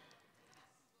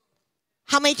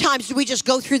 How many times do we just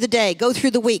go through the day, go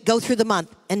through the week, go through the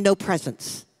month, and no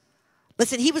presence?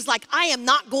 Listen, he was like, I am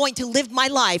not going to live my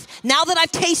life now that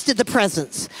I've tasted the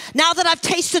presence, now that I've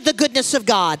tasted the goodness of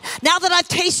God, now that I've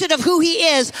tasted of who he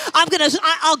is,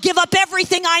 I'll give up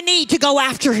everything I need to go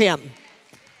after him.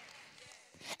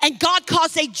 And God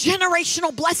caused a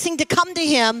generational blessing to come to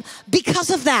him because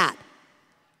of that.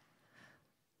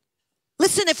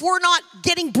 Listen, if we're not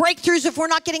getting breakthroughs, if we're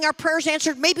not getting our prayers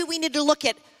answered, maybe we need to look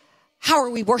at, how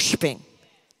are we worshiping?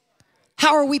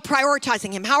 How are we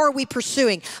prioritizing him? How are we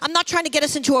pursuing? I'm not trying to get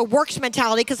us into a works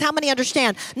mentality, because how many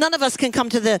understand none of us can come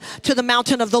to the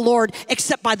mountain of the Lord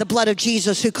except by the blood of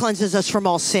Jesus, who cleanses us from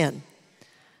all sin.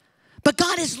 But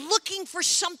God is looking for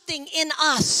something in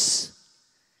us.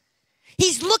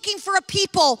 He's looking for a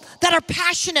people that are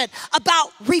passionate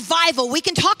about revival. We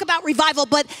can talk about revival,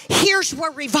 but here's where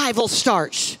revival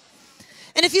starts.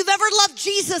 And if you've ever loved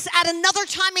Jesus at another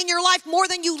time in your life more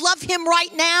than you love him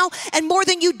right now, and more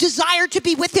than you desire to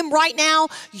be with him right now,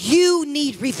 you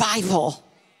need revival.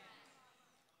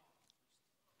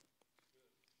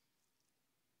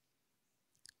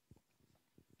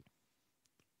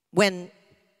 When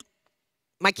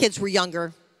my kids were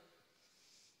younger,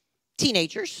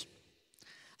 teenagers,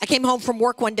 I came home from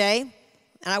work one day, and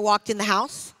I walked in the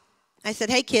house. I said,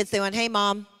 "Hey, kids." They went, "Hey,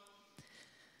 Mom."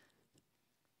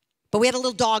 But we had a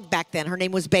little dog back then. Her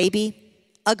name was Baby.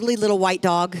 Ugly little white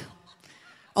dog.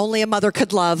 Only a mother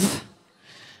could love.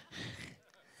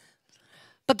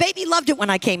 But Baby loved it when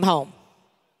I came home.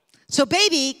 So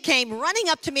Baby came running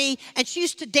up to me, and she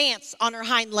used to dance on her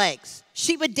hind legs.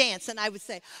 She would dance, and I would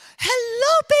say,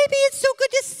 "Hello, Baby, it's so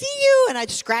good to see you." And I'd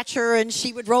scratch her, and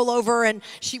she would roll over, and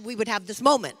we would have this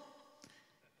moment.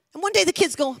 And one day the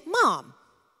kids go, "Mom,"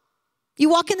 you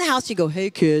walk in the house, you go, "Hey,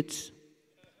 kids."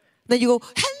 Then you go,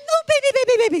 "Hello,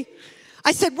 baby."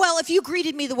 I said, "Well, if you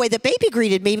greeted me the way that Baby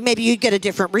greeted me, maybe you'd get a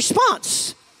different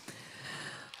response."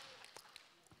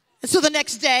 And so the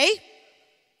next day,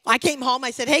 I came home,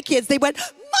 I said, "Hey, kids." They went,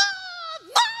 "Mom's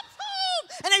home."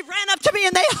 And they ran up to me,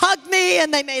 and they hugged me,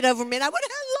 and they made over me. And I went,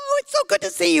 "Hello, it's so good to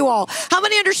see you all." How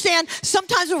many understand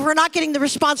sometimes if we're not getting the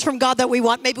response from God that we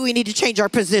want, maybe we need to change our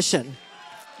position?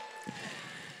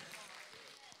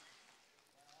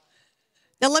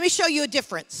 Now, let me show you a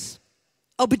difference.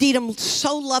 Obed-Edom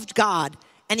so loved God,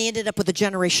 and he ended up with a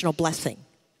generational blessing.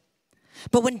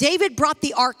 But when David brought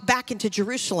the ark back into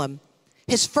Jerusalem,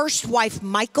 his first wife,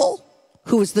 Michal,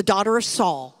 who was the daughter of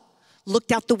Saul,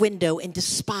 looked out the window and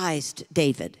despised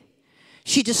David.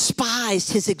 She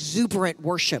despised his exuberant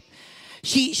worship.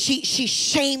 She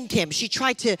shamed him. She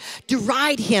tried to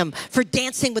deride him for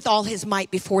dancing with all his might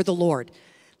before the Lord.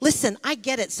 Listen, I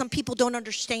get it. Some people don't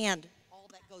understand all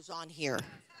that goes on here.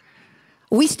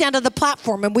 We stand on the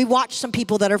platform and we watch some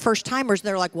people that are first timers, and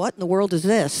they're like, "What in the world is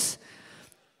this?"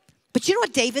 But you know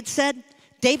what David said?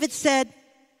 David said,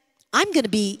 "I'm going to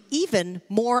be even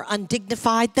more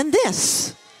undignified than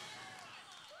this."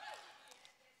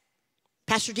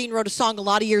 Pastor Dean wrote a song a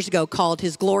lot of years ago called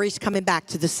 "His Glory's Coming Back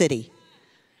to the City."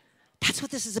 That's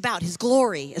what this is about. His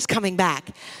glory is coming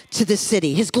back to this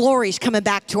city. His glory is coming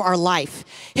back to our life.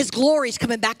 His glory is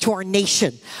coming back to our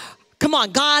nation. Come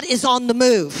on, God is on the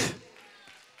move.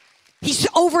 He's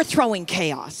overthrowing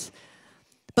chaos.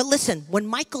 But listen, when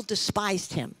Michal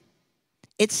despised him,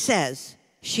 it says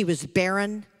she was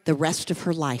barren the rest of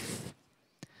her life.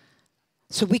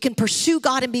 So we can pursue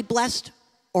God and be blessed,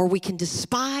 or we can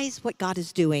despise what God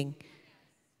is doing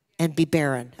and be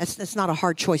barren. That's not a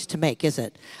hard choice to make, is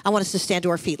it? I want us to stand to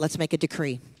our feet. Let's make a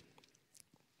decree.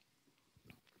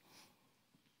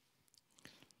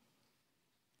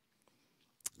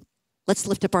 Let's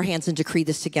lift up our hands and decree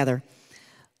this together.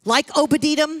 Like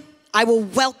Obed-Edom, I will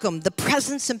welcome the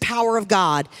presence and power of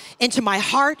God into my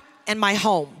heart and my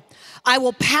home. I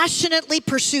will passionately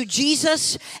pursue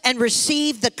Jesus and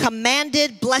receive the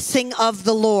commanded blessing of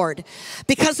the Lord.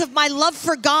 Because of my love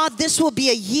for God, this will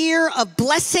be a year of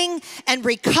blessing and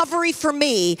recovery for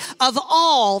me of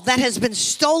all that has been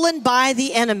stolen by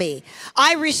the enemy.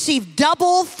 I receive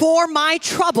double for my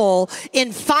trouble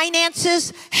in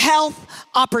finances, health,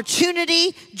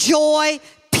 opportunity, joy,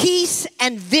 peace,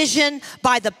 and vision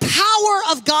by the power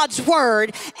of God's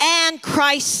word and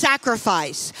Christ's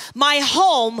sacrifice. My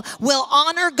home will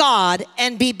honor God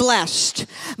and be blessed.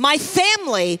 My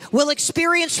family will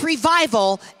experience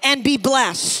revival and be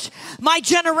blessed. My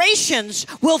generations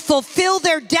will fulfill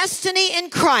their destiny in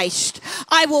Christ.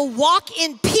 I will walk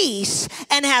in peace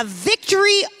and have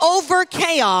victory over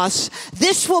chaos.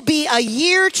 This will be a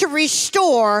year to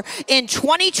restore in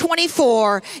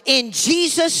 2024. In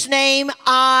Jesus' name,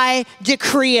 I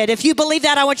decree it. If you believe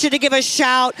that, I want you to give a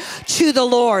shout to the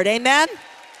Lord. Amen.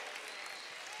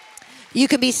 You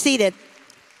can be seated.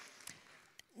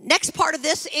 Next part of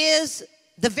this is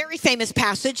the very famous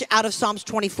passage out of Psalms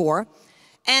 24.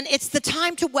 And it's the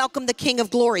time to welcome the King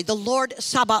of Glory, the Lord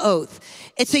Sabaoth.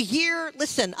 It's a year,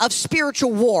 listen, of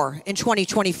spiritual war in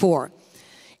 2024.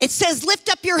 It says, lift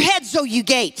up your heads, O you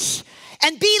gates,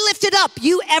 And be lifted up,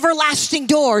 you everlasting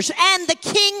doors, and the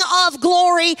King of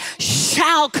glory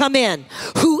shall come in.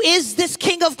 Who is this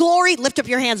King of glory? Lift up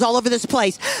your hands all over this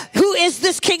place. Who is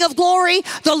this King of glory?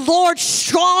 The Lord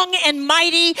strong and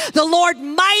mighty, the Lord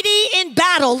mighty in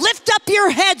battle. Lift up your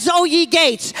heads, O ye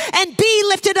gates, and be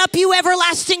lifted up, you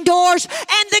everlasting doors,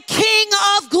 and the King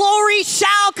of glory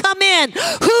shall come in.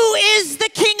 Who is the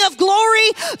King of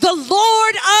glory? The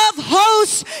Lord of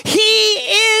hosts. He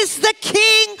is the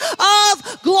King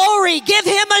of glory. Give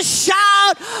him a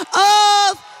shout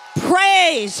of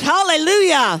praise.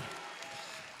 Hallelujah.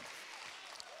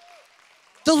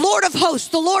 The Lord of hosts,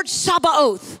 the Lord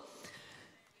Sabaoth.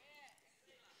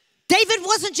 David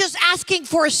wasn't just asking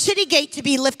for a city gate to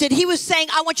be lifted. He was saying,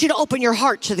 I want you to open your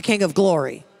heart to the King of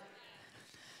glory.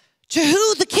 To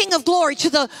who? The King of glory. To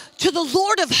the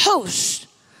Lord of hosts.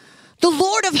 The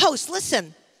Lord of hosts.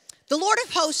 Listen, the Lord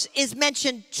of hosts is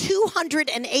mentioned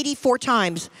 284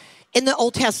 times in the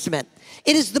Old Testament.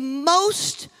 It is the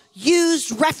most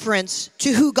used reference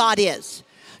to who God is.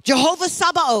 Jehovah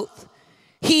Sabaoth.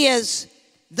 He's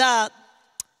the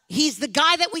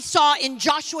guy that we saw in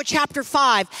Joshua chapter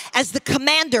 5 as the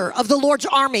commander of the Lord's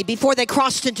army before they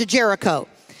crossed into Jericho.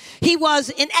 He was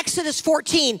in Exodus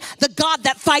 14, the God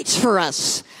that fights for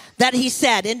us, that he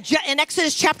said. In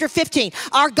Exodus chapter 15,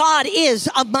 our God is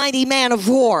a mighty man of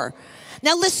war.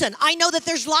 Now listen, I know that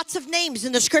there's lots of names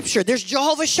in the scripture. There's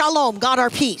Jehovah Shalom, God our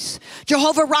peace.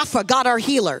 Jehovah Rapha, God our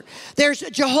healer. There's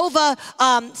Jehovah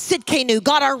Sidkenu,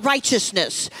 God our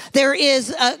righteousness. There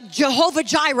is Jehovah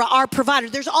Jireh, our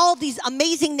provider. There's all these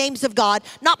amazing names of God.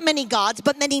 Not many gods,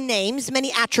 but many names,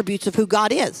 many attributes of who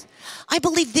God is. I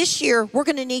believe this year we're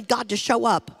going to need God to show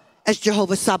up as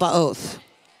Jehovah Sabaoth,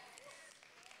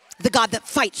 the God that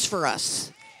fights for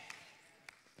us.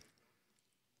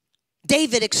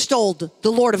 David extolled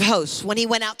the Lord of hosts when he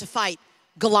went out to fight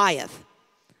Goliath.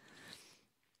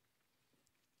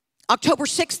 October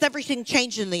 6th, everything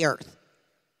changed in the earth.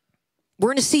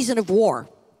 We're in a season of war.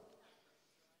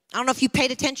 I don't know if you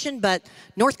paid attention, but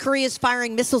North Korea is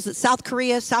firing missiles at South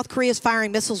Korea. South Korea is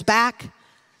firing missiles back.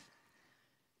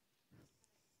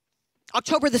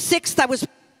 October the 6th, I was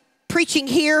preaching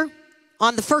here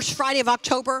on the first Friday of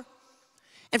October.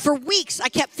 And for weeks, I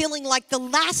kept feeling like the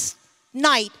last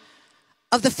night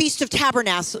of the Feast of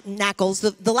Tabernacles,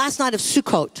 the last night of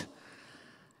Sukkot.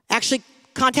 Actually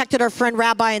contacted our friend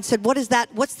Rabbi and said, what is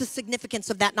that? What's the significance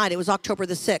of that night? It was October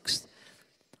the 6th.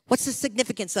 What's the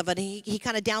significance of it? He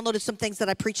kind of downloaded some things that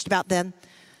I preached about then.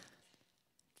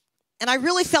 And I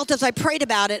really felt as I prayed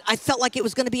about it, I felt like it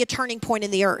was going to be a turning point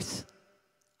in the earth.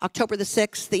 October the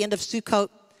 6th, the end of Sukkot.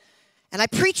 And I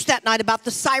preached that night about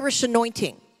the Cyrus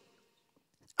anointing.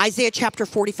 Isaiah chapter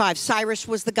 45. Cyrus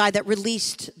was the guy that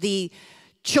released the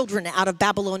children out of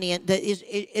Babylonian, the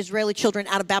Israeli children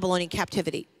out of Babylonian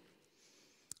captivity.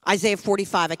 Isaiah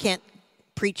 45. I can't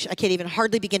even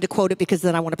hardly begin to quote it because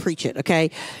then I want to preach it,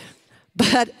 okay?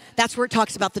 But that's where it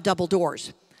talks about the double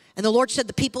doors. And the Lord said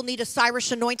the people need a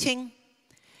Cyrus anointing.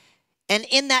 And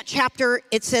in that chapter,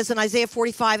 it says in Isaiah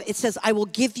 45, it says, I will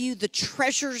give you the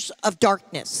treasures of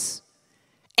darkness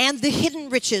and the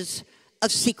hidden riches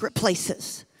of secret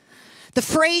places. The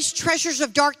phrase treasures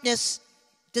of darkness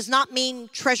does not mean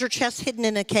treasure chests hidden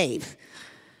in a cave.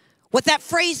 What that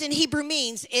phrase in Hebrew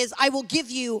means is I will give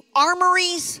you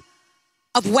armories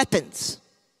of weapons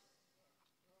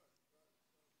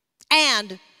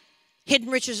and hidden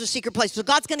riches of secret places. So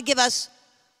God's going to give us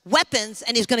weapons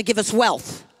and he's going to give us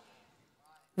wealth.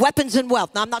 Weapons and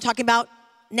wealth. Now I'm not talking about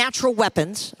natural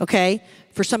weapons, okay?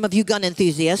 For some of you gun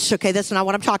enthusiasts, okay, that's not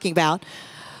what I'm talking about.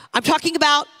 I'm talking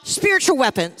about spiritual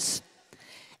weapons.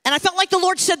 And I felt like the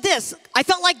Lord said this. I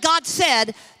felt like God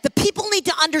said, the people need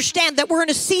to understand that we're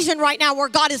in a season right now where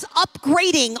God is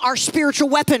upgrading our spiritual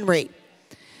weaponry.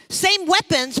 Same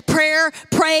weapons, prayer,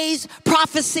 praise,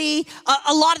 prophecy,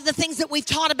 a lot of the things that we've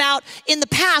taught about in the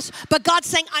past. But God's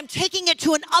saying, I'm taking it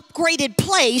to an upgraded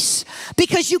place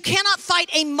because you cannot fight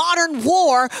a modern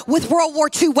war with World War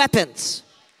II weapons.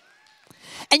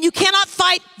 And you cannot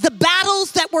fight the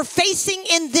battles that we're facing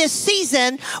in this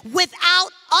season without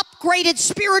upgraded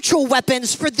spiritual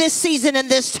weapons for this season and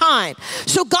this time.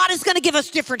 So God is going to give us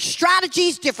different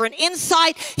strategies, different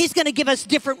insight. He's going to give us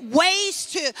different ways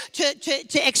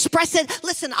to express it.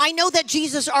 Listen, I know that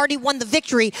Jesus already won the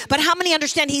victory, but how many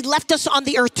understand he left us on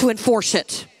the earth to enforce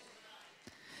it?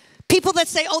 People that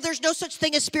say, oh, there's no such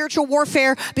thing as spiritual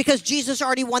warfare because Jesus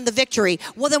already won the victory.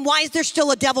 Well, then why is there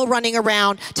still a devil running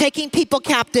around, taking people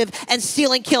captive and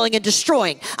stealing, killing, and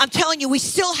destroying? I'm telling you, we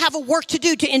still have a work to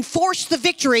do to enforce the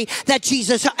victory that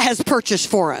Jesus has purchased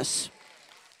for us.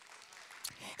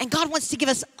 And God wants to give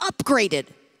us upgraded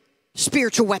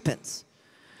spiritual weapons.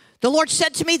 The Lord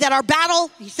said to me that our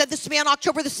battle, he said this to me on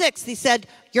October the 6th. He said,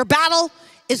 your battle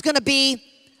is going to be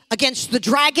against the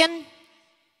dragon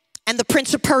and the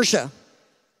prince of Persia.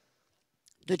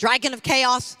 The dragon of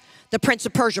chaos, the prince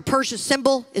of Persia. Persia's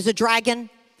symbol is a dragon.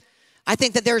 I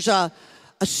think that there's a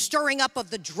stirring up of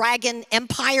the dragon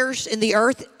empires in the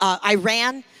earth.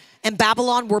 Iran and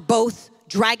Babylon were both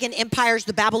dragon empires.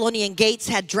 The Babylonian gates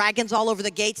had dragons all over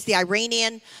the gates. The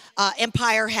Iranian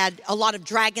empire had a lot of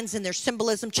dragons in their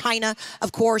symbolism. China,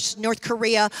 of course, North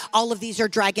Korea, all of these are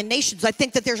dragon nations. I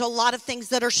think that there's a lot of things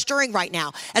that are stirring right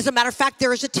now. As a matter of fact,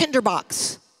 there is a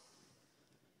tinderbox.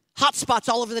 Hotspots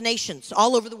all over the nations,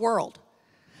 all over the world.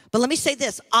 But let me say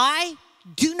this. I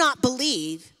do not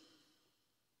believe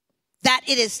that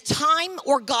it is time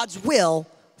or God's will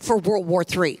for World War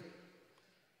III.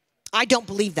 I don't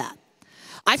believe that.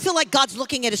 I feel like God's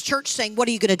looking at his church saying, what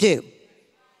are you going to do?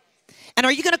 And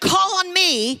are you going to call on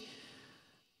me?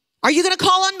 Are you going to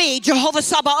call on me, Jehovah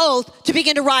Sabaoth, to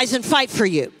begin to rise and fight for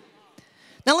you?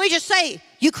 Now let me just say,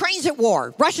 Ukraine's at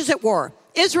war. Russia's at war.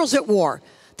 Israel's at war.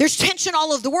 There's tension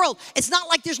all over the world. It's not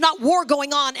like there's not war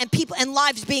going on and people and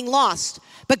lives being lost.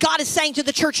 But God is saying to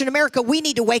the church in America, we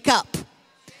need to wake up.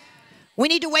 We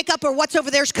need to wake up, or what's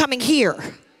over there is coming here.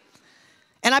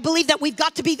 And I believe that we've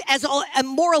got to be as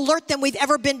more alert than we've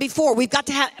ever been before. We've got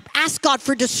to ask God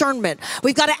for discernment.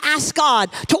 We've got to ask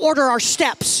God to order our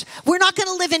steps. We're not going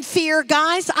to live in fear,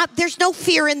 guys. There's no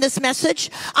fear in this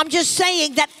message. I'm just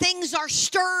saying that things are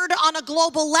stirred on a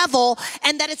global level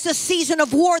and that it's a season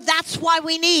of war. That's why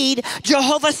we need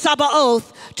Jehovah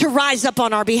Sabaoth to rise up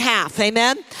on our behalf.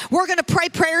 Amen? We're going to pray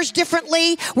prayers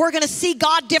differently. We're going to see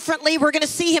God differently. We're going to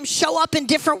see him show up in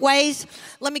different ways.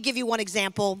 Let me give you one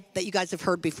example that you guys have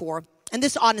heard before. And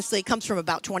this, honestly, it comes from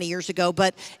about 20 years ago,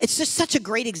 but it's just such a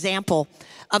great example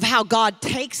of how God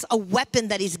takes a weapon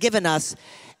that he's given us,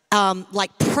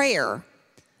 like prayer.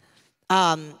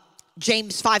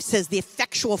 James 5 says, the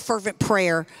effectual fervent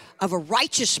prayer of a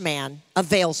righteous man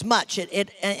avails much.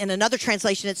 In another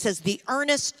translation, it says, the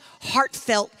earnest,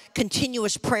 heartfelt,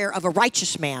 continuous prayer of a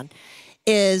righteous man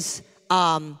is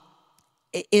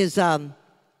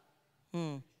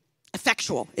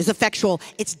effectual.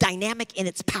 It's dynamic in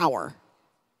its power.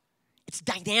 It's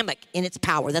dynamic in its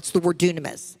power. That's the word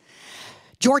dunamis.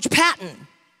 George Patton,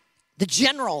 the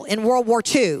general in World War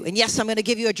II, and yes, I'm going to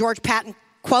give you a George Patton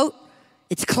quote.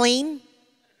 It's clean.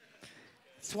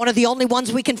 It's one of the only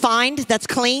ones we can find that's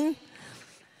clean.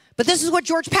 But this is what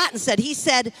George Patton said. He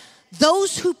said,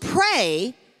 those who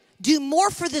pray do more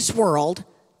for this world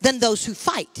than those who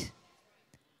fight.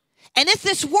 And if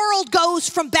this world goes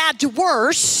from bad to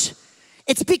worse,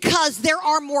 it's because there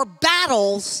are more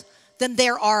battles than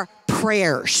there are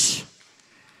prayers.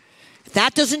 If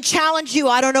that doesn't challenge you,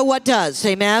 I don't know what does.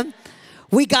 Amen?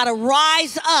 We got to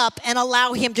rise up and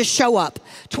allow him to show up.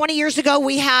 20 years ago,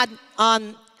 we had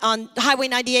on Highway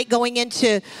 98 going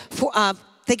into, I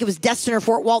think it was Destin or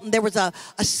Fort Walton, there was a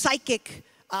psychic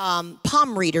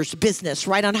palm reader's business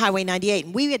right on Highway 98.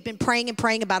 And we had been praying and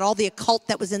praying about all the occult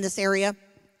that was in this area.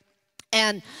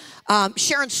 And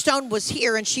Sharon Stone was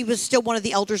here, and she was still one of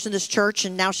the elders in this church,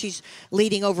 and now she's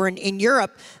leading over in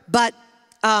Europe. But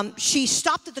she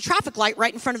stopped at the traffic light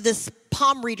right in front of this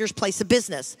palm reader's place of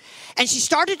business. And she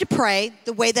started to pray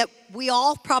the way that we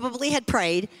all probably had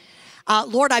prayed.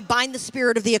 Lord, I bind the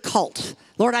spirit of the occult.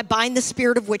 Lord, I bind the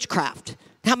spirit of witchcraft.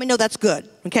 How many know that's good?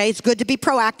 Okay, it's good to be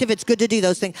proactive. It's good to do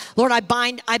those things. Lord, I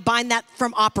bind that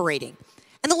from operating.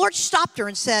 And the Lord stopped her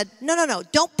and said, no,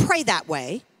 don't pray that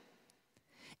way.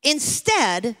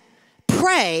 Instead,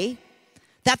 pray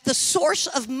that the source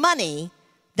of money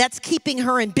that's keeping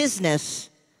her in business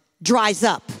dries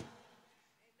up.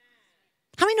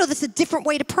 How many know that's a different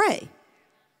way to pray?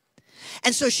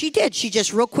 And so she did. She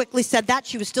just real quickly said that.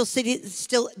 She was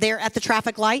still there at the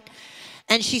traffic light.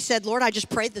 And she said, Lord, I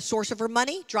just prayed the source of her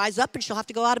money dries up and she'll have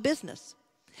to go out of business.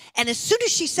 And as soon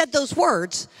as she said those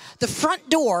words, the front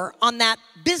door on that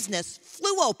business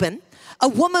flew open. A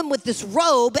woman with this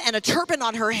robe and a turban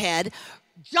on her head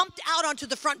jumped out onto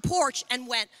the front porch and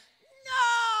went,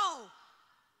 no!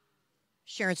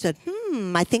 Sharon said,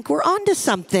 I think we're onto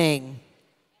something.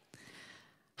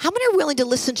 How many are willing to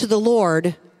listen to the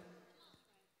Lord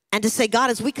and to say, God,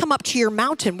 as we come up to your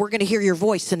mountain, we're going to hear your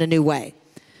voice in a new way?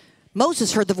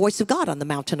 Moses heard the voice of God on the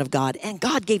mountain of God, and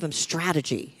God gave him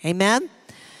strategy. Amen?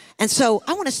 And so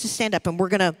I want us to stand up, and we're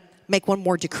going to make one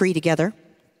more decree together.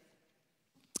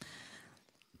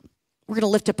 We're going to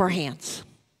lift up our hands.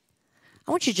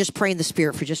 I want you to just pray in the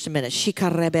Spirit for just a minute.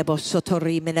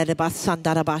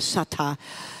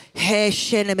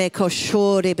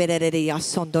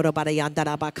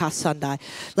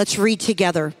 Let's read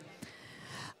together.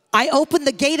 I open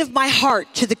the gate of my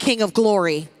heart to the King of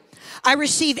glory. I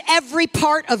receive every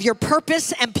part of your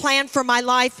purpose and plan for my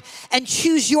life and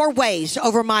choose your ways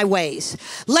over my ways.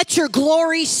 Let your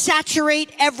glory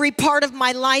saturate every part of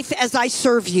my life as I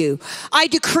serve you. I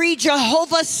decree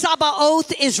Jehovah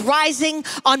Sabaoth is rising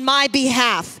on my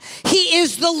behalf. He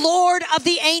is the Lord of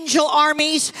the angel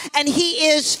armies, and he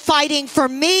is fighting for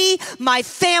me, my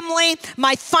family,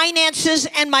 my finances,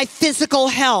 and my physical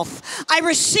health. I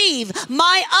receive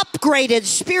my upgraded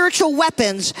spiritual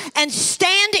weapons and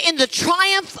stand in the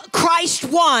triumph Christ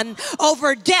won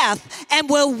over death and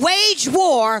will wage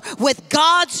war with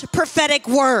God's prophetic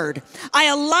word. I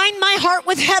align my heart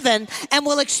with heaven and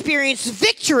will experience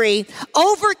victory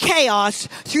over chaos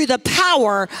through the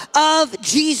power of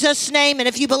Jesus' name. And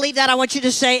if you believe that, I want you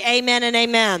to say amen and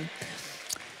amen.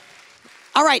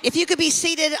 All right, if you could be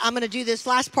seated, I'm going to do this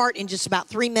last part in just about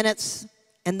 3 minutes,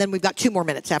 and then we've got 2 more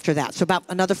minutes after that. So about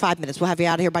another 5 minutes. We'll have you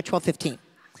out of here by 12:15.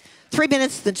 3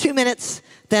 minutes, then 2 minutes,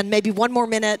 then maybe 1 more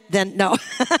minute, then no.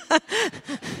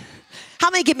 How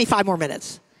many give me 5 more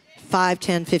minutes? 5,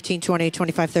 10, 15, 20,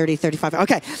 25, 30, 35.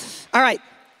 Okay. All right.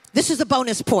 This is a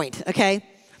bonus point, okay?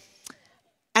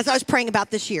 As I was praying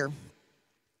about this year,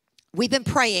 we've been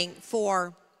praying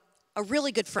for a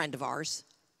really good friend of ours.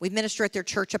 We minister at their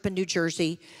church up in New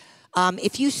Jersey.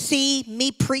 If you see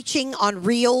me preaching on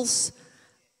Reels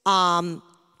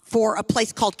for a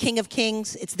place called King of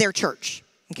Kings, it's their church.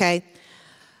 Okay,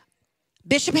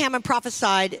 Bishop Hamon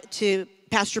prophesied to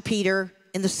Pastor Peter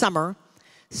in the summer,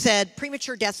 said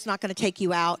premature death's not going to take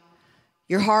you out.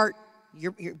 Your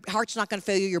heart's not going to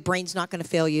fail you. Your brain's not going to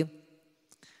fail you.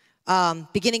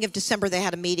 Beginning of December, they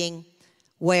had a meeting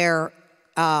where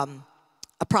a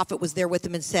prophet was there with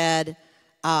them and said,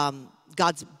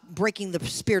 God's breaking the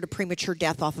spirit of premature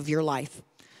death off of your life.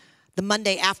 The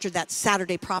Monday after that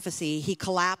Saturday prophecy, he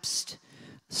collapsed,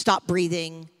 stopped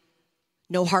breathing,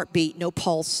 no heartbeat, no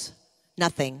pulse,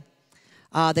 nothing.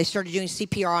 They started doing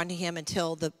CPR on him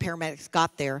until the paramedics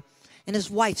got there. And his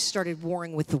wife started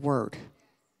warring with the word.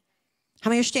 How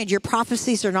many understand your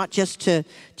prophecies are not just to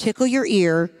tickle your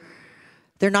ear.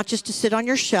 They're not just to sit on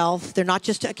your shelf. They're not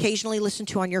just to occasionally listen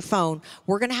to on your phone.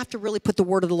 We're going to have to really put the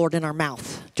word of the Lord in our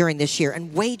mouth during this year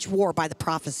and wage war by the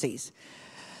prophecies.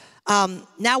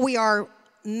 Now we are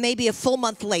maybe a full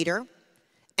month later,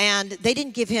 and they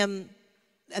didn't give him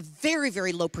a very,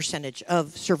 very low percentage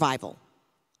of survival,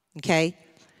 okay?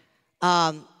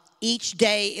 Each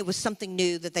day it was something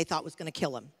new that they thought was going to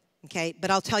kill him, okay?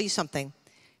 But I'll tell you something.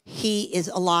 He is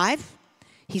alive.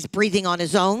 He's breathing on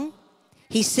his own.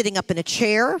 He's sitting up in a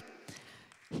chair,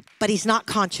 but he's not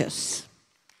conscious.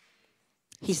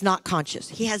 He's not conscious.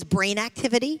 He has brain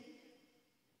activity.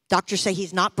 Doctors say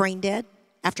he's not brain dead.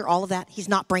 After all of that, he's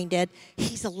not brain dead.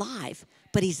 He's alive,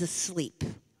 but he's asleep.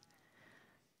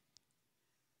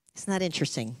 Isn't that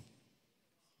interesting?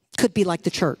 Could be like the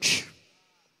church.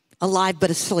 Alive but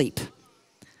asleep.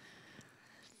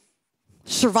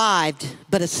 Survived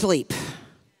but asleep.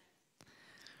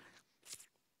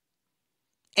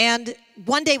 And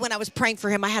one day when I was praying for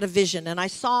him, I had a vision, and I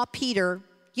saw Peter.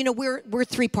 You know, we're a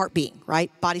 3-part being, right?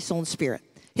 Body, soul, and spirit.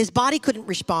 His body couldn't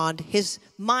respond. His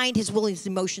mind, his will, his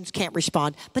emotions can't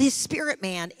respond. But his spirit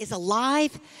man is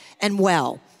alive and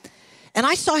well. And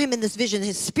I saw him in this vision,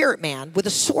 his spirit man, with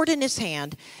a sword in his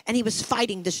hand, and he was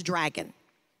fighting this dragon.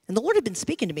 And the Lord had been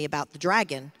speaking to me about the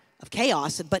dragon of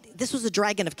chaos, but this was a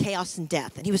dragon of chaos and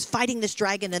death. And he was fighting this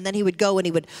dragon, and then he would go and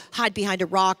he would hide behind a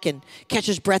rock and catch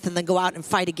his breath and then go out and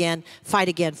fight again, fight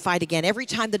again, fight again. Every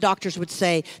time the doctors would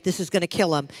say this is going to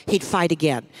kill him, he'd fight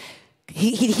again.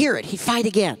 He'd hear it. He'd fight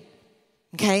again,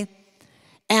 okay?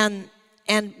 And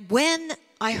when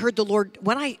I heard the Lord,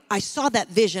 when I saw that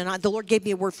vision, the Lord gave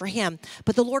me a word for him,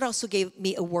 but the Lord also gave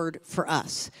me a word for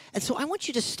us. And so I want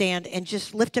you to stand and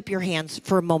just lift up your hands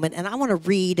for a moment, and I want to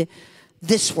read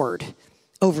this word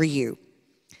over you.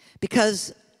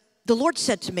 Because the Lord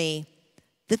said to me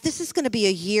that this is going to be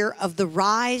a year of the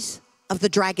rise of the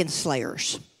dragon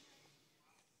slayers,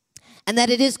 and that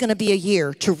it is going to be a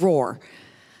year to roar.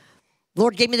 The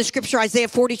Lord gave me the scripture, Isaiah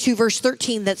 42, verse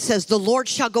 13, that says, the Lord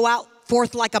shall go out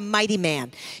forth like a mighty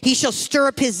man. He shall stir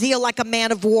up his zeal like a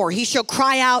man of war. He shall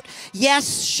cry out,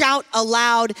 yes, shout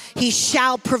aloud. He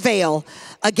shall prevail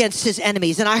against his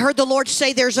enemies. And I heard the Lord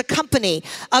say there's a company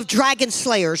of dragon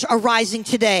slayers arising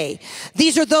today.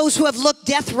 These are those who have looked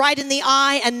death right in the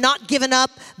eye and not given up,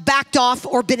 backed off,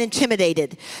 or been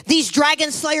intimidated. These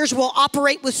dragon slayers will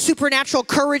operate with supernatural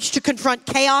courage to confront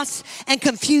chaos and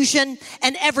confusion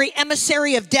and every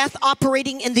emissary of death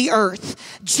operating in the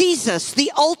earth. Jesus,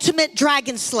 the ultimate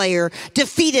dragon slayer,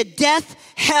 defeated death,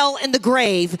 hell, and the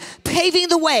grave, paving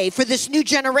the way for this new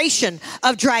generation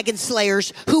of dragon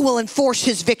slayers who will enforce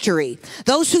his victory.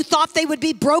 Those who thought they would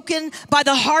be broken by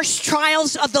the harsh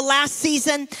trials of the last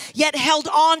season, yet held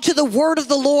on to the word of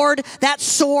the Lord, that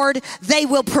sword, they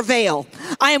will prevail.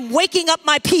 I am waking up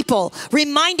my people,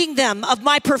 reminding them of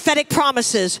my prophetic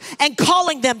promises and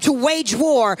calling them to wage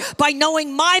war by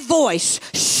knowing my voice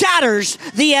shatters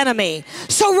the enemy.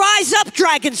 So rise up,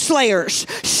 dragon slayers.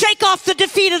 Shake off the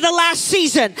defeat of the last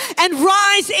season and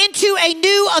rise into a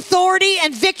new authority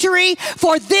and victory,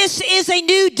 for this is a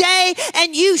new day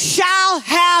and you shall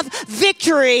have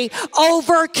victory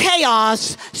over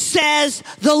chaos, says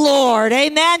the Lord.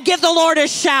 Amen. Give the Lord a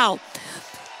shout.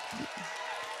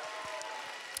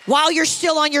 While you're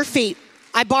still on your feet,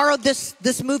 I borrowed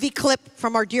this movie clip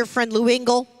from our dear friend Lou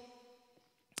Engle.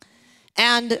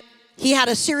 And he had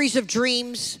a series of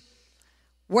dreams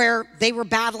where they were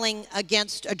battling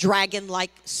against a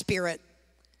dragon-like spirit.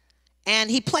 And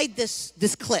he played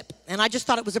this clip. And I just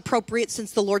thought it was appropriate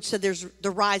since the Lord said there's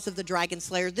the rise of the dragon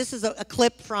slayer. This is a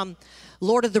clip from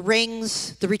Lord of the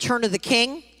Rings, The Return of the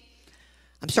King.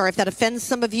 I'm sorry if that offends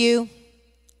some of you.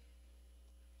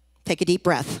 Take a deep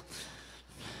breath.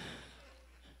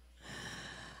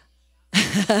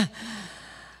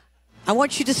 I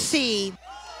want you to see,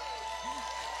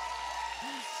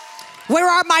 where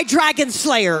are my dragon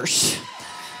slayers?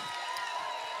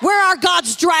 Where are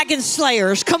God's dragon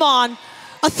slayers? Come on.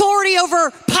 Authority over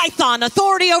Python,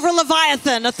 authority over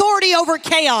Leviathan, authority over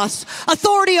chaos,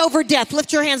 authority over death.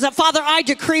 Lift your hands up. Father, I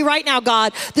decree right now,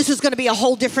 God, this is going to be a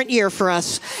whole different year for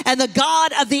us. And the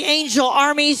God of the angel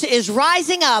armies is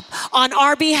rising up on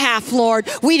our behalf, Lord.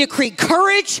 We decree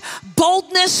courage,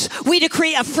 boldness. We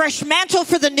decree a fresh mantle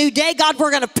for the new day. God,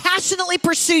 we're going to passionately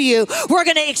pursue you. We're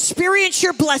going to experience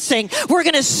your blessing. We're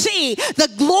going to see the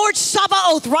Lord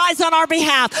Sabaoth rise on our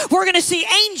behalf. We're going to see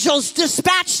angels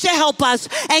dispatched to help us.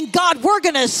 And God, we're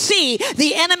going to see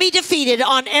the enemy defeated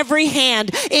on every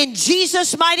hand. In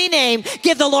Jesus' mighty name,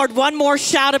 give the Lord one more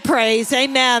shout of praise.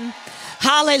 Amen.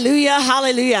 Hallelujah,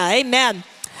 hallelujah, amen.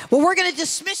 Well, we're going to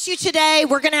dismiss you today.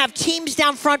 We're going to have teams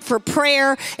down front for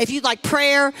prayer. If you'd like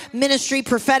prayer, ministry,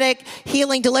 prophetic,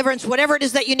 healing, deliverance, whatever it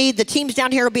is that you need, the teams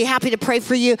down here will be happy to pray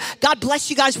for you. God bless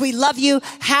you guys. We love you.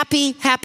 Happy